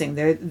all-encompassing.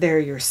 They're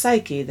your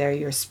psyche, they're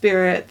your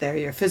spirit, they're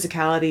your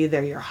physicality,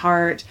 they're your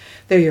heart,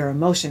 they're your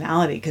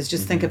emotionality. Because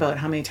just think about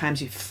how many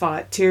times you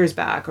fought tears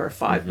back or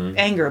fought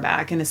anger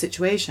back in a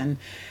situation.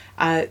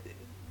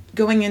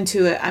 Going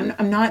into it,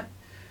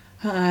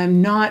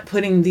 I'm not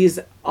putting these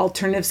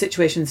alternative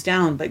situations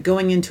down, but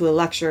going into a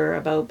lecture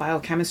about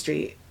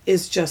biochemistry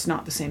is just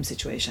not the same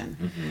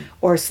situation.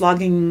 Or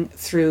slogging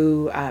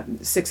through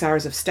 6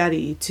 hours of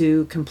study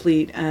to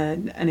complete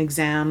an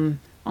exam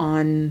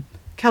on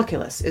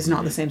calculus is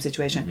not the same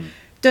situation.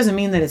 Doesn't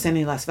mean that it's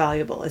any less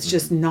valuable. It's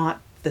just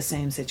not the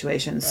same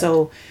situation. Right.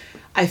 So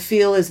I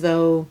feel as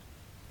though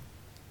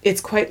it's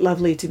quite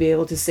lovely to be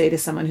able to say to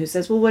someone who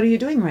says, well, what are you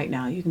doing right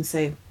now? You can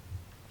say,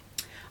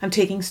 I'm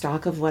taking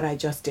stock of what I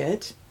just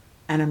did,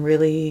 and I'm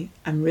really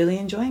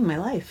enjoying my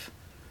life.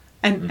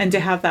 And to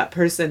have that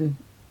person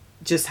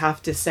just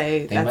have to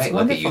say, they that's might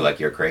wonderful. Look at you like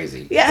you're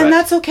crazy. Yeah, and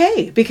that's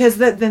okay, because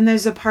then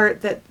there's a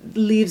part that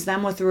leaves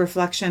them with the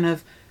reflection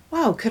of,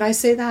 wow, could I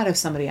say that if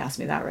somebody asked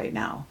me that right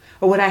now?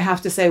 Or would I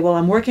have to say, well,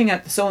 I'm working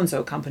at the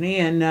so-and-so company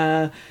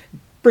and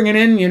bringing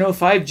in,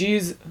 5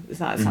 Gs. It's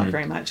not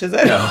very much, is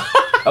it? No,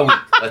 a week.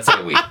 Let's say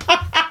a week.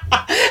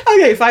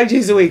 Okay, 5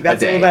 days a week.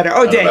 That's a little better.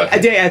 Oh, a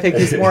day I think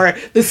is more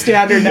the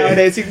standard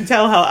nowadays. You can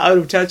tell how out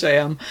of touch I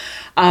am.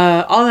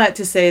 All that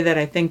to say that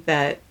I think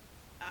that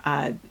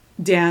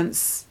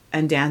dance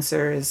and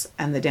dancers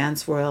and the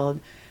dance world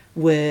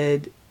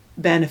would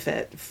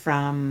benefit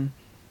from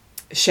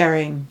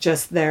sharing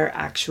just their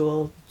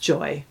actual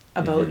joy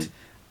about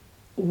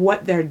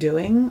what they're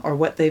doing or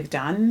what they've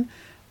done,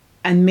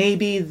 and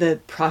maybe the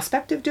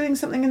prospect of doing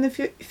something in the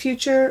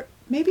future,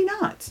 maybe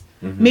not.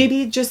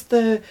 Maybe just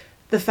the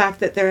fact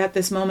that they're at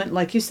this moment,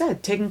 like you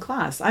said, taking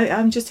class.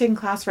 I'm just taking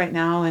class right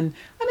now, and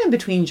I'm in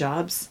between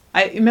jobs.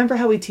 I remember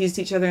how we teased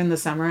each other in the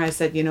summer. I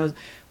said, you know,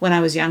 when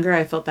I was younger,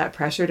 I felt that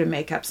pressure to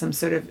make up some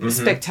sort of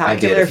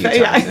spectacular. I did a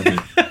few times.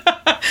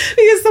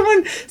 Because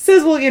someone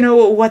says, well, you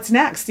know, what's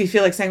next? Do you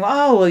feel like saying,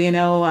 oh, well, you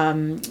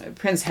know,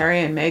 Prince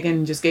Harry and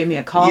Meghan just gave me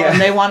a call and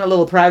they want a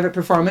little private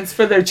performance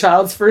for their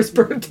child's first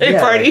birthday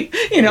party,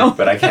 you know.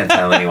 But I can't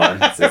tell anyone.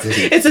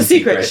 It's a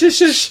secret. Shush,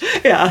 shush.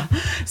 Yeah.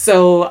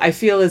 So I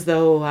feel as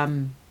though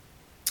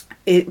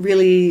it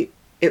really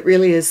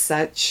is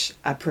such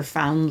a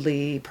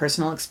profoundly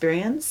personal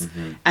experience,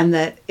 and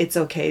that it's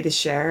okay to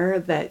share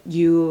that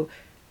you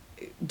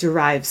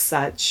derive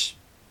such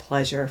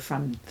pleasure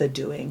from the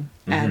doing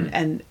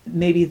and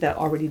maybe the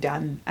already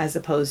done as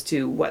opposed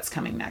to what's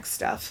coming next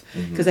stuff.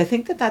 Because I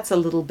think that that's a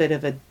little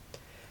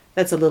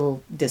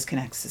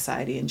disconnect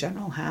society in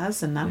general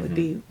has, and that would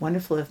be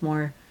wonderful if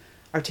more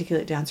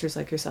articulate dancers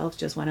like yourself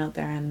just went out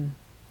there and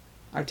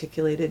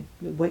articulated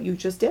what you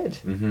just did.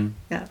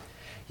 Yeah.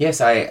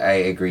 Yes, I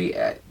agree.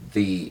 I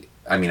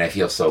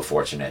feel so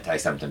fortunate. I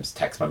sometimes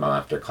text my mom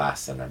after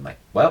class and I'm like,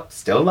 well,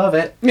 still love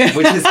it,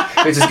 which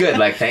is good.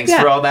 Like, thanks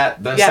for all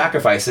those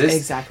sacrifices.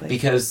 Exactly.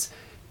 Because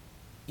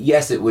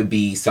yes, it would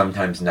be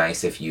sometimes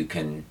nice if you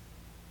can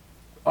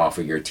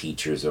offer your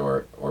teachers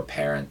or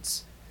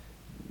parents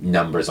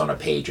numbers on a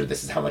page, or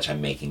this is how much I'm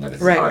making, or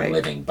this is how I'm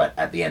living. But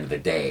at the end of the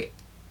day,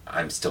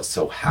 I'm still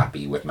so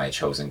happy with my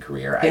chosen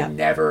career.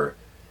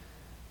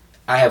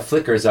 I have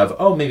flickers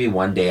of, maybe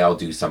one day I'll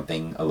do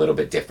something a little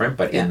bit different,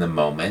 but in the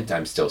moment,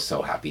 I'm still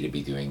so happy to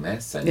be doing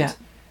this.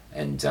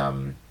 And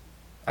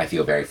I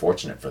feel very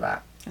fortunate for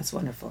that. That's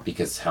wonderful.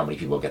 Because how many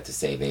people get to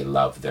say they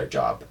love their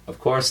job? Of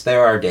course,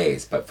 there are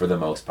days, but for the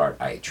most part,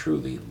 I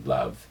truly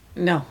love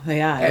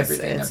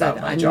everything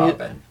about my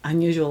job.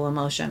 Unusual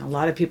emotion. A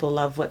lot of people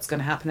love what's going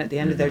to happen at the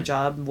end of their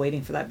job,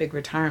 waiting for that big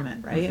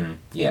retirement, right?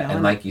 Yeah,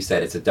 and like you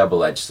said, it's a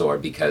double-edged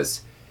sword,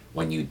 because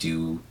when you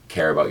do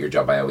care about your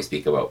job, I always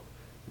speak about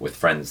with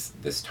friends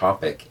this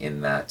topic,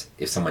 in that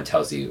if someone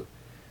tells you,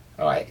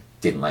 I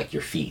didn't like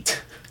your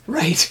feet.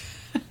 Right.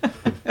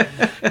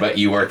 But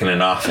you work in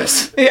an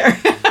office. Yeah.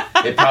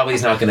 It probably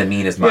is not going to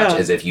mean as much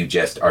as if you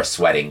just are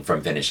sweating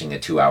from finishing a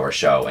 2-hour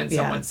show and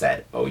someone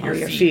said, your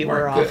feet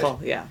weren't good. Awful.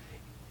 Yeah.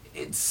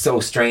 It's so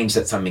strange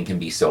that something can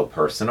be so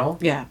personal.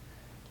 Yeah.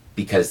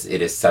 Because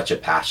it is such a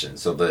passion.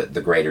 So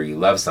the greater you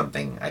love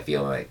something, I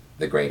feel like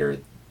the greater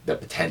the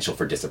potential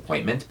for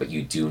disappointment, but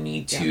you do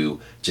need to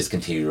just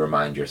continue to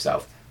remind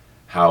yourself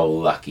how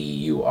lucky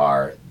you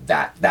are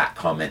that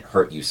comment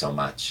hurt you so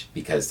much,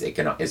 because it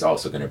is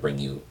also going to bring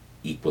you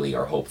equally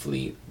or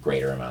hopefully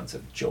greater amounts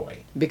of joy.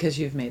 Because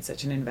you've made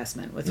such an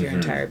investment with your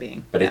entire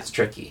being. But it's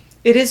tricky.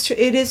 It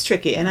is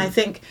tricky. And I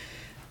think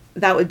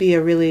that would be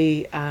a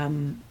really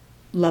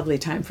lovely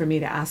time for me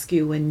to ask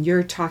you, when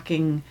you're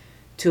talking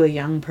to a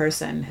young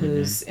person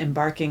who's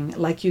embarking,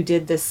 like you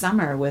did this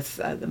summer with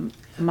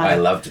I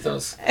loved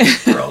those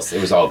girls.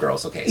 It was all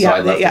girls. Okay, so I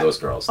loved those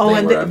girls.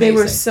 They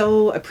were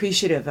so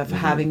appreciative of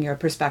having your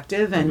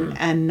perspective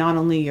and not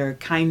only your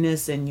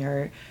kindness and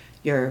your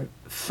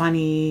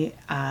funny,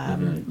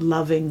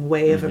 loving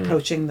way of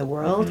approaching the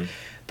world,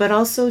 but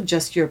also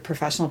just your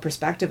professional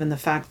perspective and the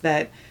fact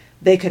that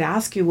they could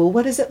ask you, well,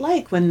 what is it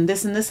like when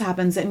this and this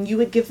happens? And you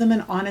would give them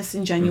an honest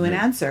and genuine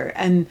answer.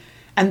 And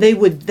they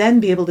would then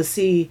be able to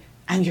see,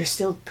 and you're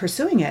still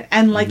pursuing it.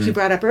 And like you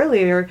brought up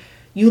earlier,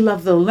 you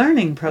love the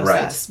learning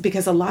process,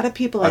 because a lot of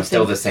people, I'm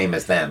still the same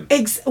as them.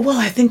 Well,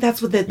 I think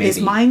that's what this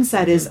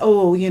mindset is.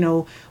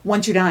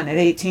 Once you're done at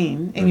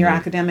 18 in your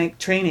academic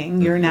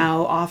training, you're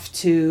now off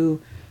to,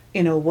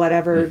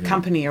 whatever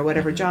company or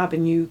whatever job,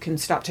 and you can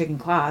stop taking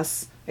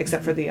class,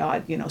 except for the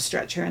odd,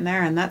 stretch here and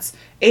there. And that's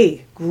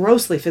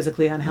grossly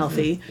physically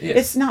unhealthy. Yes.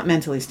 It's not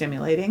mentally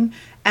stimulating,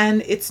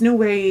 and it's no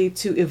way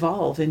to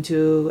evolve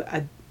into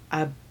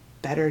a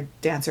better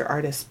dancer,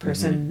 artist,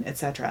 person,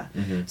 etc.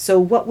 So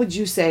what would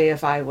you say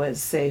if I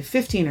was, say,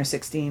 15 or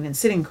 16 and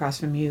sitting across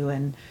from you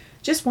and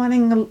just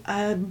wanting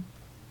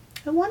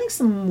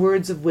some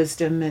words of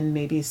wisdom and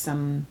maybe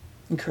some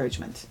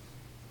encouragement?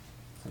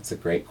 That's a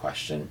great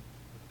question.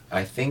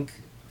 I think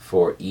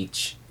for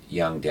each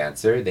young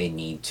dancer, they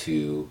need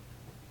to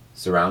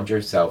surround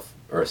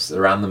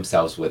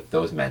themselves with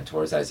those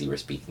mentors, as you were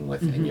speaking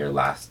with in your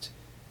last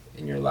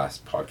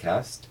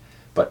podcast,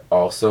 but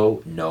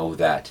also know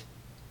that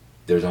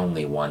there's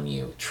only one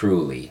you,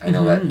 truly. I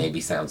know that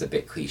maybe sounds a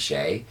bit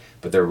cliche,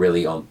 but there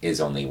really is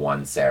only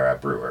one Sarah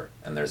Brewer,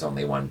 and there's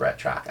only one Brett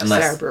Track.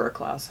 Sarah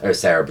Brewer-Klaus. Or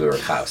Sarah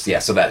Brewer-Klaus, yeah,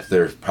 so that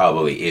there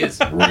probably is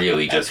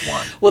really just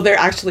one. Well, there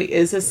actually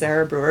is a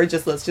Sarah Brewer.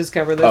 Let's just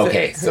cover this.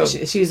 Okay, so...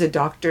 She's a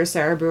Dr.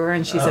 Sarah Brewer,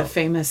 and she's a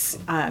famous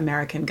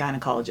American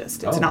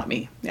gynecologist. It's not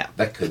me, yeah.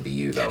 That could be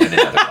you, though, in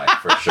another life,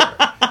 for sure.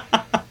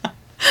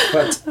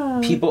 But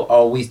people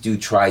always do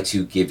try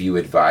to give you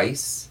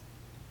advice,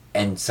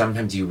 and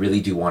sometimes you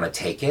really do want to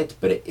take it,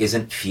 but it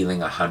isn't feeling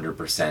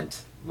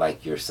 100%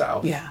 like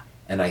yourself. Yeah.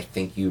 And I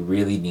think you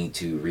really need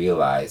to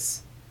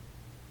realize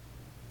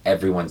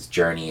everyone's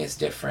journey is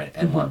different,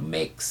 and what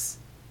makes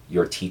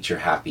your teacher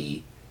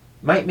happy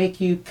might make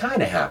you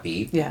kind of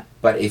happy. Yeah.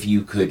 But if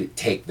you could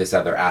take this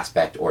other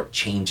aspect or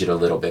change it a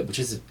little bit,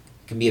 which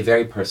can be a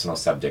very personal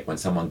subject when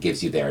someone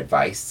gives you their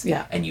advice,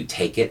 and you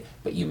take it,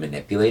 but you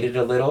manipulate it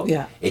a little,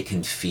 it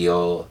can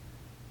feel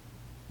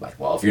like,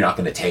 well, if you're not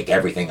going to take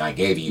everything I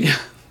gave you,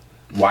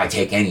 why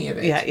take any of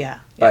it? Yeah.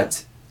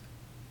 But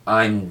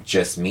I'm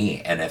just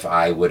me, and if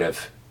I would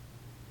have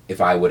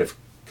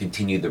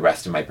continued the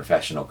rest of my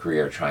professional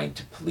career trying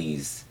to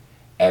please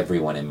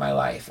everyone in my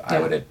life, I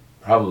would have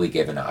probably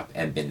given up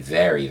and been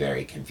very,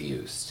 very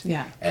confused.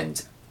 Yeah.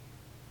 And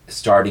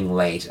starting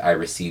late, I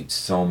received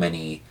so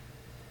many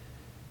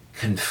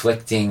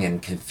conflicting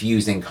and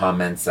confusing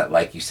comments that,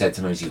 like you said,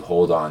 sometimes you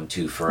hold on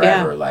to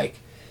forever. Like,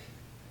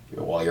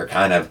 well, you're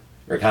kind of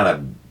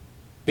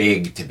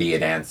big to be a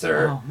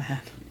dancer. Oh man.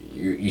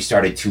 You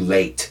started too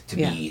late to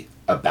be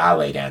a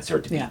ballet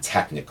dancer, to be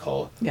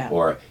technical,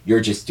 or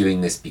you're just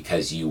doing this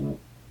because you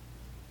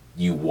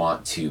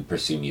want to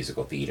pursue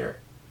musical theater.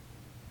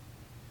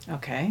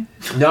 Okay.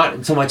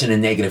 Not so much in a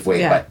negative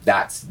way, but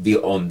that's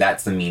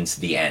the means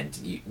to the end.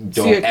 You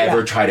don't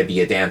ever try to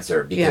be a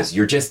dancer because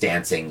you're just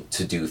dancing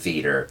to do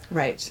theater.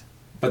 Right.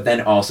 But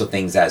then also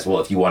things as, well,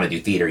 if you want to do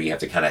theater, you have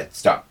to kind of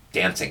stop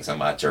dancing so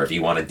much, or if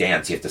you want to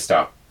dance, you have to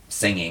stop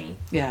singing.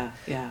 Yeah.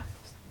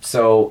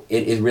 So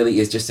it really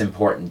is just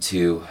important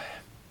to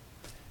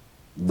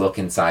look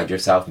inside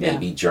yourself,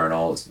 maybe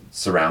journal,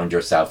 surround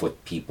yourself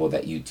with people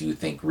that you do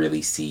think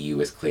really see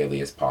you as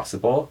clearly as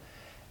possible,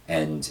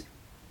 and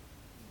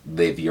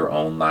live your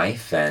own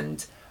life.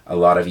 And a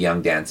lot of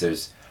young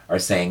dancers are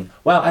saying,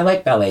 well, I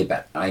like ballet,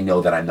 but I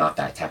know that I'm not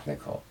that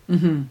technical.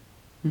 I'm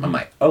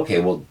like,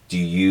 okay, well, do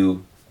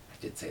you...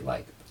 I did say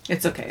like...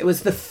 It's okay. It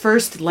was the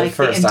first the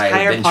entire podcast.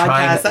 I've been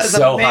trying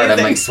so amazing. hard,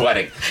 I'm like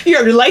sweating.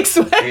 You're like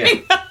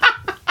sweating.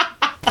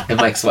 I'm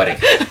like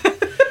sweating.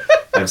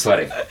 I'm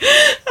sweating.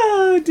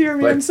 Oh, dear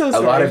me, but I'm so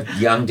sorry. A lot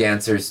of young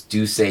dancers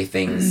do say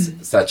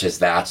things such as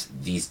that,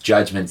 these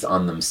judgments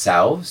on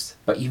themselves,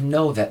 but you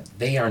know that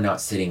they are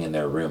not sitting in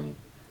their room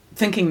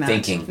thinking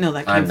that came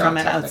from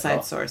an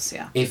outside source.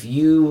 If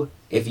you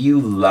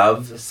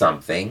love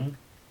something,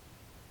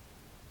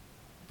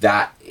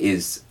 that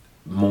is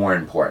more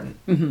important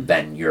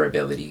than your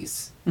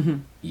abilities.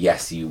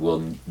 Yes, you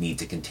will need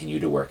to continue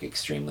to work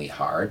extremely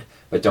hard,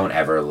 but don't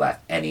ever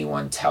let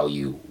anyone tell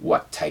you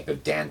what type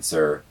of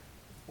dancer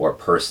or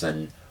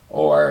person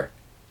or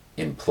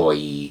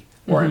employee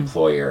or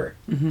employer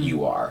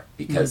you are,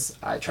 because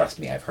trust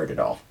me, I've heard it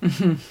all.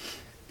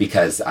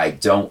 Because I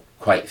don't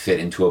quite fit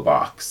into a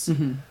box.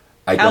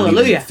 I don't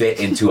even fit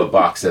into a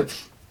box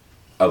of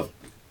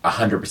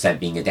 100%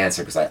 being a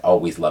dancer, because I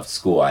always loved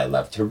school. I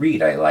love to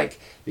read. I like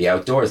the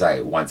outdoors.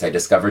 Once I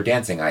discovered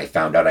dancing, I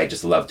found out I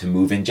just love to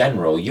move in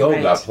general.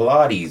 Yoga,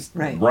 Pilates,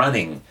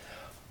 running,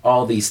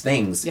 all these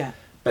things.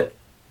 But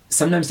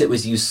sometimes it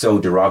was used so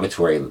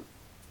derogatory.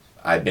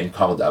 I've been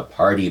called a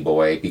party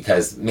boy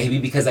because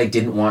I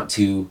didn't want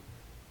to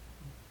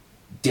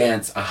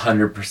dance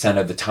 100%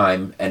 of the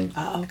time. And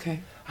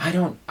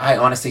I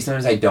honestly,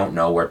 sometimes I don't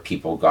know where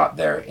people got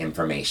their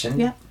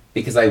information.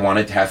 Because I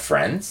wanted to have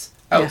friends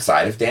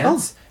outside of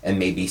dance and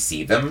maybe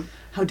see them.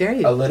 How dare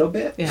you? A little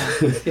bit.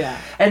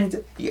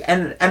 And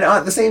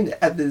at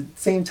the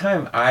same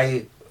time,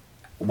 I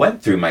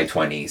went through my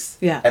 20s.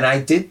 And I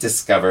did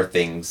discover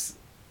things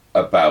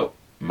about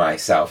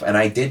myself, and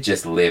I did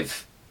just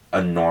live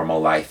a normal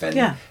life,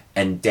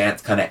 and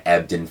dance kind of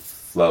ebbed and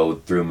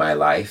flowed through my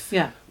life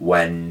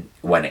when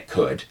it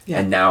could.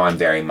 And now I'm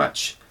very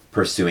much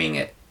pursuing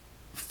it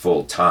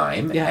full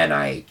time, and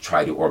I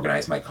try to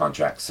organize my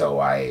contract so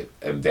I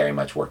am very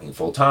much working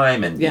full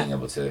time and being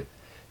able to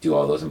do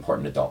all those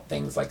important adult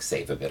things like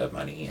save a bit of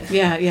money and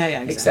exactly.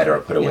 etc.,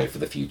 put away for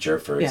the future,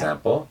 for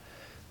example.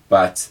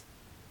 But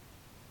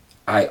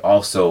I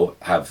also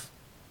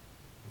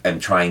am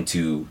trying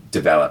to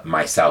develop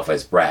myself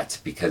as Brett,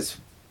 because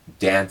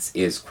dance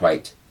is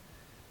quite...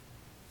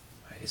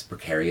 Is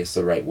precarious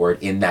the right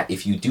word? In that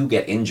if you do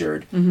get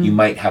injured, you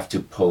might have to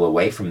pull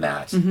away from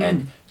that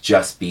and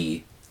just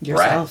be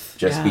yourself.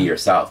 Be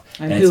yourself.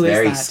 And it's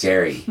very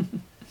scary.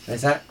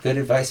 Is that good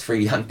advice for a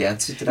young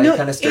dancer? Did I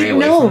kind of stray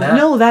away from that?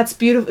 No, that's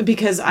beautiful,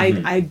 because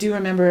I do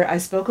remember I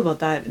spoke about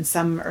that in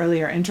some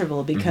earlier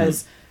interval,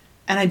 because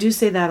and I do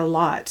say that a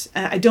lot.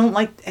 I don't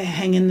like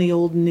hanging the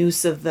old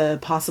noose of the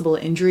possible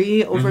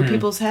injury over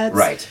people's heads.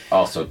 Right.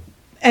 Also,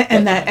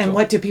 And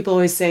what do people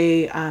always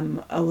say?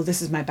 Oh,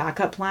 this is my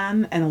backup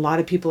plan. And a lot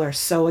of people are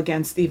so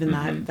against even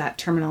that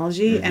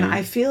terminology. And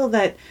I feel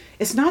that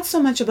it's not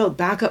so much about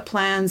backup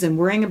plans and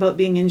worrying about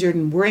being injured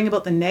and worrying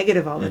about the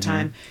negative all the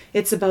time.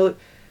 It's about,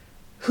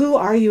 who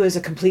are you as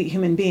a complete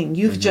human being?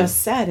 You've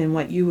just said in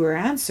what you were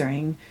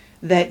answering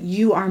that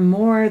you are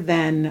more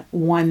than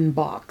one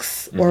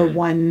box or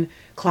one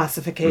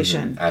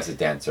classification. As a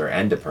dancer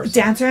and a person.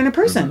 Dancer and a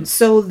person.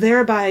 So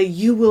thereby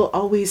you will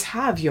always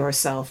have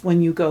yourself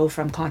when you go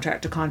from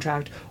contract to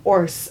contract,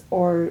 or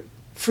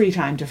free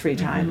time to free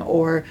time,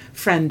 or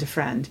friend to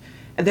friend.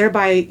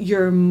 Thereby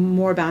you're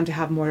more bound to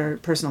have more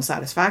personal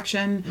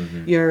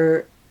satisfaction.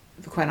 You're,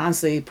 quite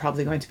honestly,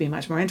 probably going to be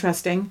much more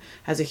interesting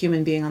as a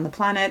human being on the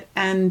planet,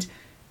 and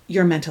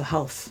your mental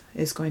health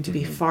is going to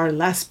be far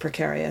less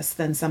precarious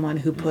than someone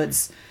who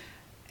puts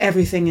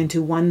everything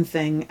into one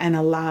thing and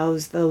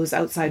allows those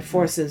outside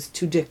forces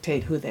to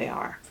dictate who they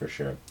are. For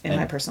sure. In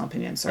my personal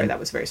opinion. Sorry, that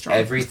was very strong.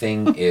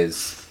 Everything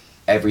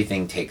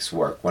takes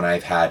work. When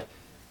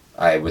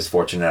I was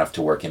fortunate enough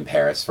to work in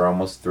Paris for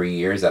almost 3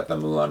 years at the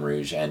Moulin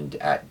Rouge and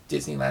at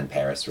Disneyland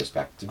Paris,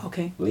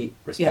 respectively.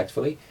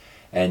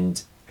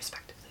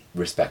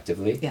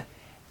 Respectively. Yeah.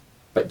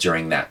 But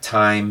during that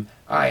time,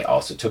 I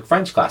also took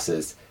French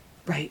classes.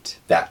 Right.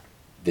 That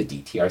the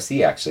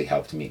DTRC actually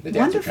helped me. The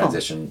Dancer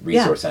Transition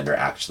Resource Center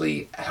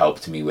actually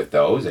helped me with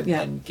those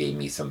and gave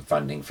me some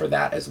funding for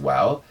that as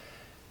well.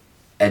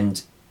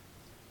 And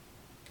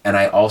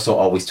I also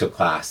always took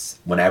class.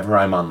 Whenever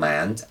I'm on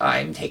land,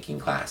 I'm taking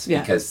class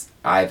because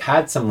I've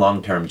had some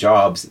long-term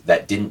jobs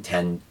that didn't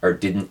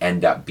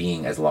end up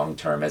being as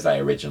long-term as I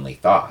originally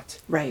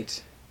thought.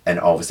 Right. And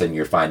all of a sudden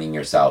you're finding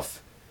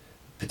yourself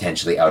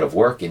potentially out of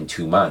work in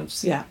 2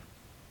 months. Yeah.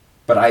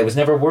 But I was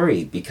never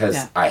worried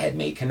because I had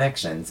made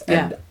connections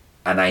and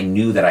I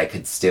knew that I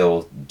could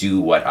still do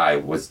what I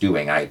was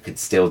doing. I could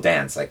still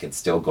dance. I could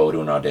still go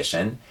to an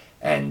audition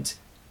and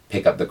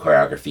pick up the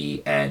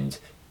choreography and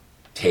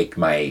take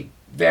my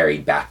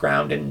varied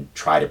background and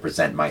try to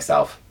present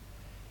myself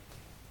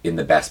in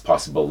the best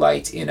possible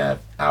light in an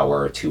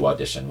hour or two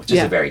audition, which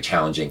is a very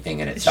challenging thing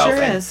in itself. It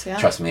sure and is,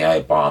 trust me,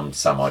 I bombed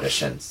some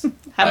auditions.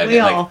 Have we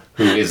all? Like,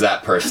 who is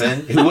that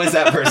person? Who was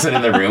that person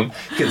in the room?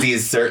 Because he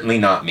is certainly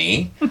not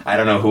me. I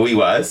don't know who he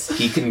was.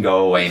 He can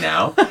go away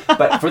now.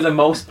 But for the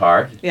most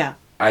part,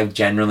 I've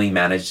generally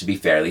managed to be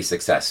fairly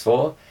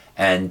successful.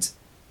 And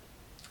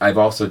I've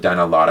also done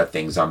a lot of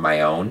things on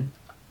my own.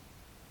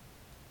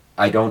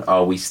 I don't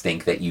always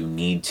think that you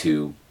need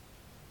to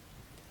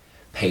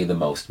pay the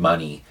most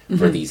money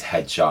for these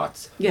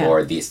headshots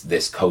or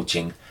this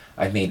coaching.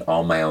 I've made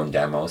all my own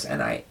demos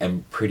and I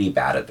am pretty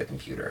bad at the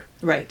computer.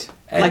 Right.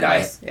 And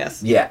Likewise,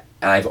 yes. Yeah.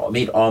 And I've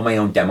made all my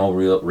own demo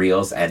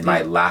reels and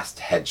my last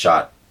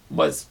headshot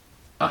was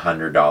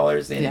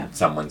 $100 in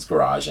someone's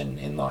garage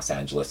in Los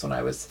Angeles when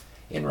I was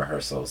in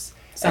rehearsals.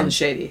 Sounds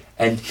shady.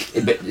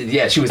 But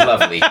yeah, she was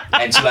lovely.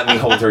 And she let me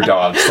hold her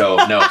dog. So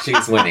no, she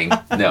was winning.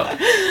 No.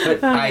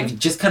 But I've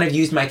just kind of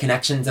used my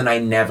connections and I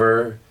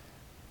never,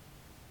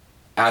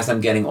 as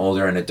I'm getting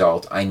older and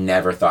adult, I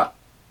never thought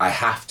I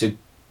have to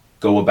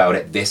go about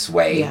it this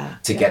way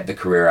to get the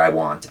career I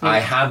want. I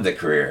have the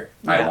career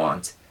I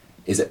want.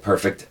 Is it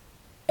perfect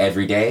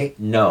every day?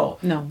 No.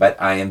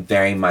 But I am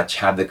very much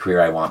have the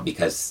career I want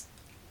because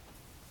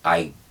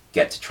I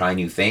get to try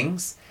new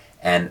things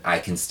and I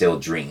can still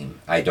dream.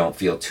 I don't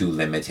feel too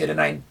limited and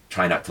I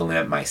try not to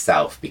limit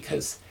myself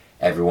because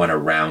everyone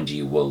around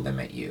you will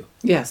limit you.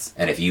 Yes.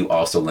 And if you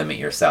also limit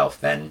yourself,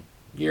 then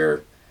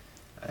you're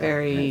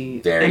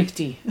very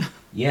empty.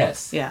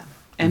 Yes. Yeah.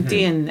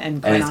 Empty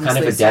and quite it's honestly kind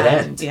of a sad.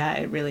 dead end. Yeah,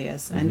 it really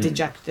is. And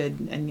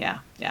dejected and yeah.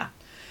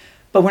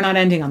 But we're not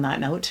ending on that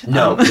note.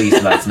 No,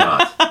 please let's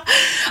not.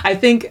 I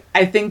think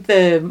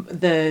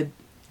the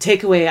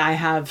takeaway I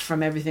have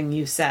from everything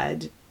you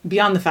said,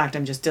 beyond the fact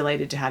I'm just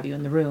delighted to have you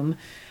in the room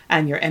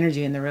and your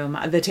energy in the room,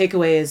 the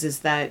takeaway is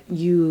that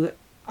you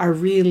are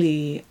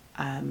really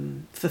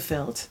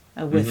fulfilled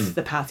with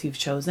the path you've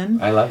chosen.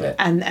 I love it.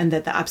 And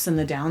that the ups and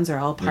the downs are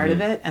all part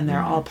of it, and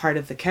they're all part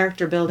of the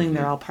character building,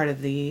 they're all part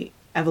of the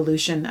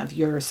evolution of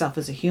yourself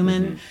as a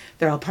human,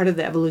 they're all part of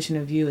the evolution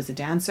of you as a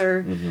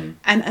dancer,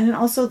 and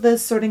also the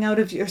sorting out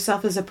of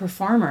yourself as a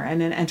performer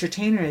and an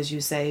entertainer, as you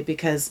say,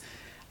 because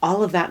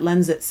all of that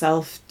lends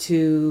itself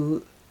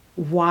to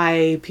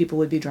why people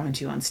would be drawn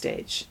to you on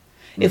stage.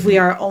 If we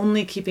are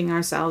only keeping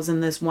ourselves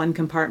in this one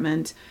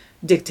compartment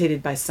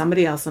dictated by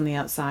somebody else on the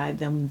outside,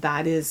 then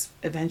that is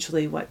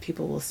eventually what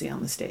people will see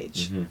on the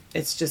stage.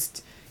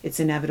 It's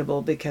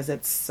inevitable because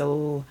it's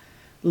so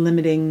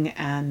limiting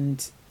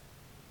and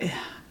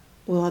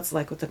well, it's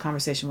like with the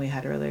conversation we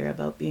had earlier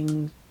about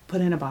being put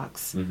in a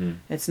box.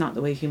 It's not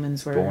the way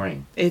humans were.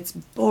 Boring. It's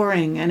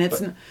boring, and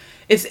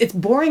it's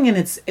boring, and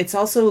it's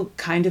also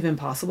kind of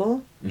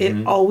impossible.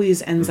 It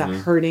always ends up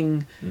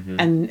hurting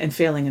and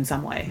failing in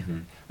some way.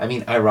 I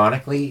mean,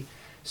 ironically,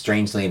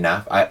 strangely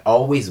enough, I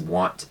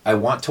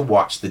want to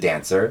watch the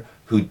dancer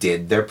who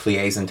did their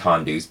pliés and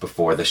tendus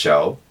before the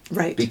show.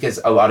 Right. Because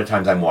a lot of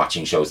times I'm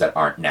watching shows that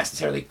aren't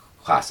necessarily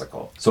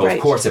classical. So Right.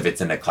 of course, if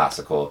it's in a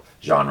classical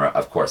genre,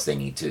 of course they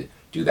need to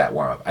do that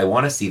warm up. I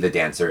want to see the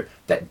dancer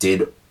that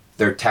did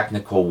their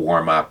technical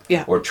warm up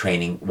Yeah. or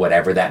training,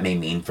 whatever that may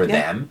mean for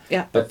Yeah. them,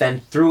 Yeah. but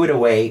then threw it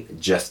away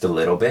just a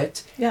little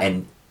bit Yeah.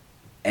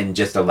 and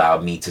just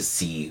allowed me to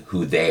see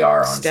who they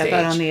are on Step stage.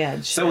 out on the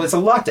edge. So it's a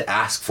lot to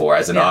ask for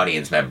as an Yeah.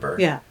 audience member.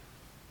 Yeah.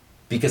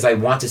 Because I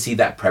want to see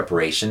that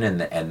preparation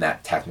and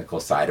that technical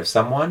side of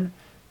someone,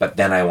 but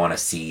then I want to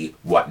see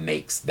what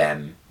makes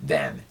them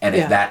them. And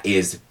Yeah. if that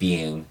is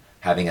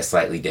having a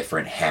slightly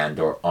different hand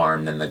or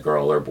arm than the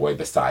girl or boy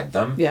beside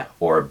them, Yeah.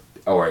 or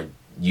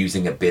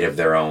using a bit of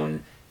their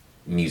own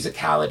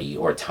musicality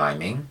or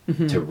timing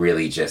Mm-hmm. to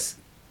really just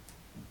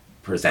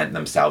present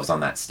themselves on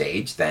that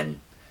stage, then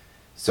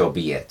so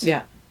be it.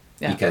 Yeah.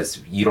 Yeah. Because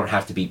you don't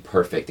have to be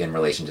perfect in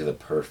relation to the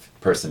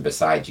person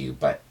beside you,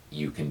 but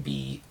you can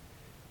be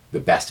the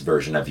best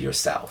version of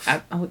yourself.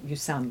 Oh, you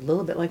sound a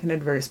little bit like an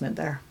advertisement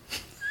there.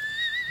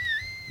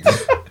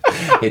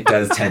 It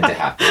does tend to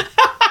happen.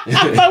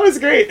 That was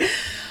great.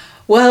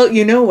 Well,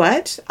 you know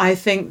what? I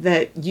think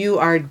that you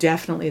are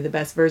definitely the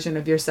best version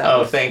of Oh,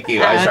 yourself. thank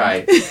you. I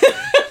try.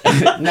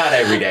 Not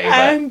every day, but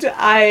And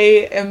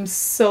I am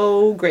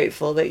so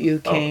grateful that you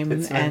came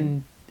it's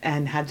fine.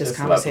 and had this It's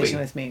conversation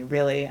lovely. with me.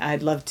 Really,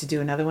 I'd love to do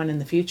another one in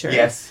the future.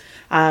 yes.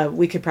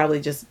 We could probably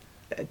just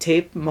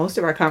tape most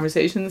of our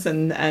conversations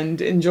and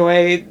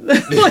enjoy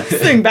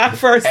listening back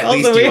for ourselves. At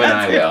least when we you and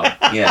have I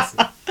to. will. Yes.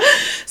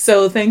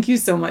 So thank you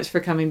so much for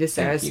coming to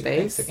Sarah's you.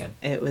 Space. Thanks again.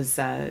 It was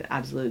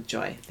absolute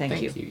joy.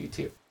 Thank you. You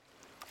too.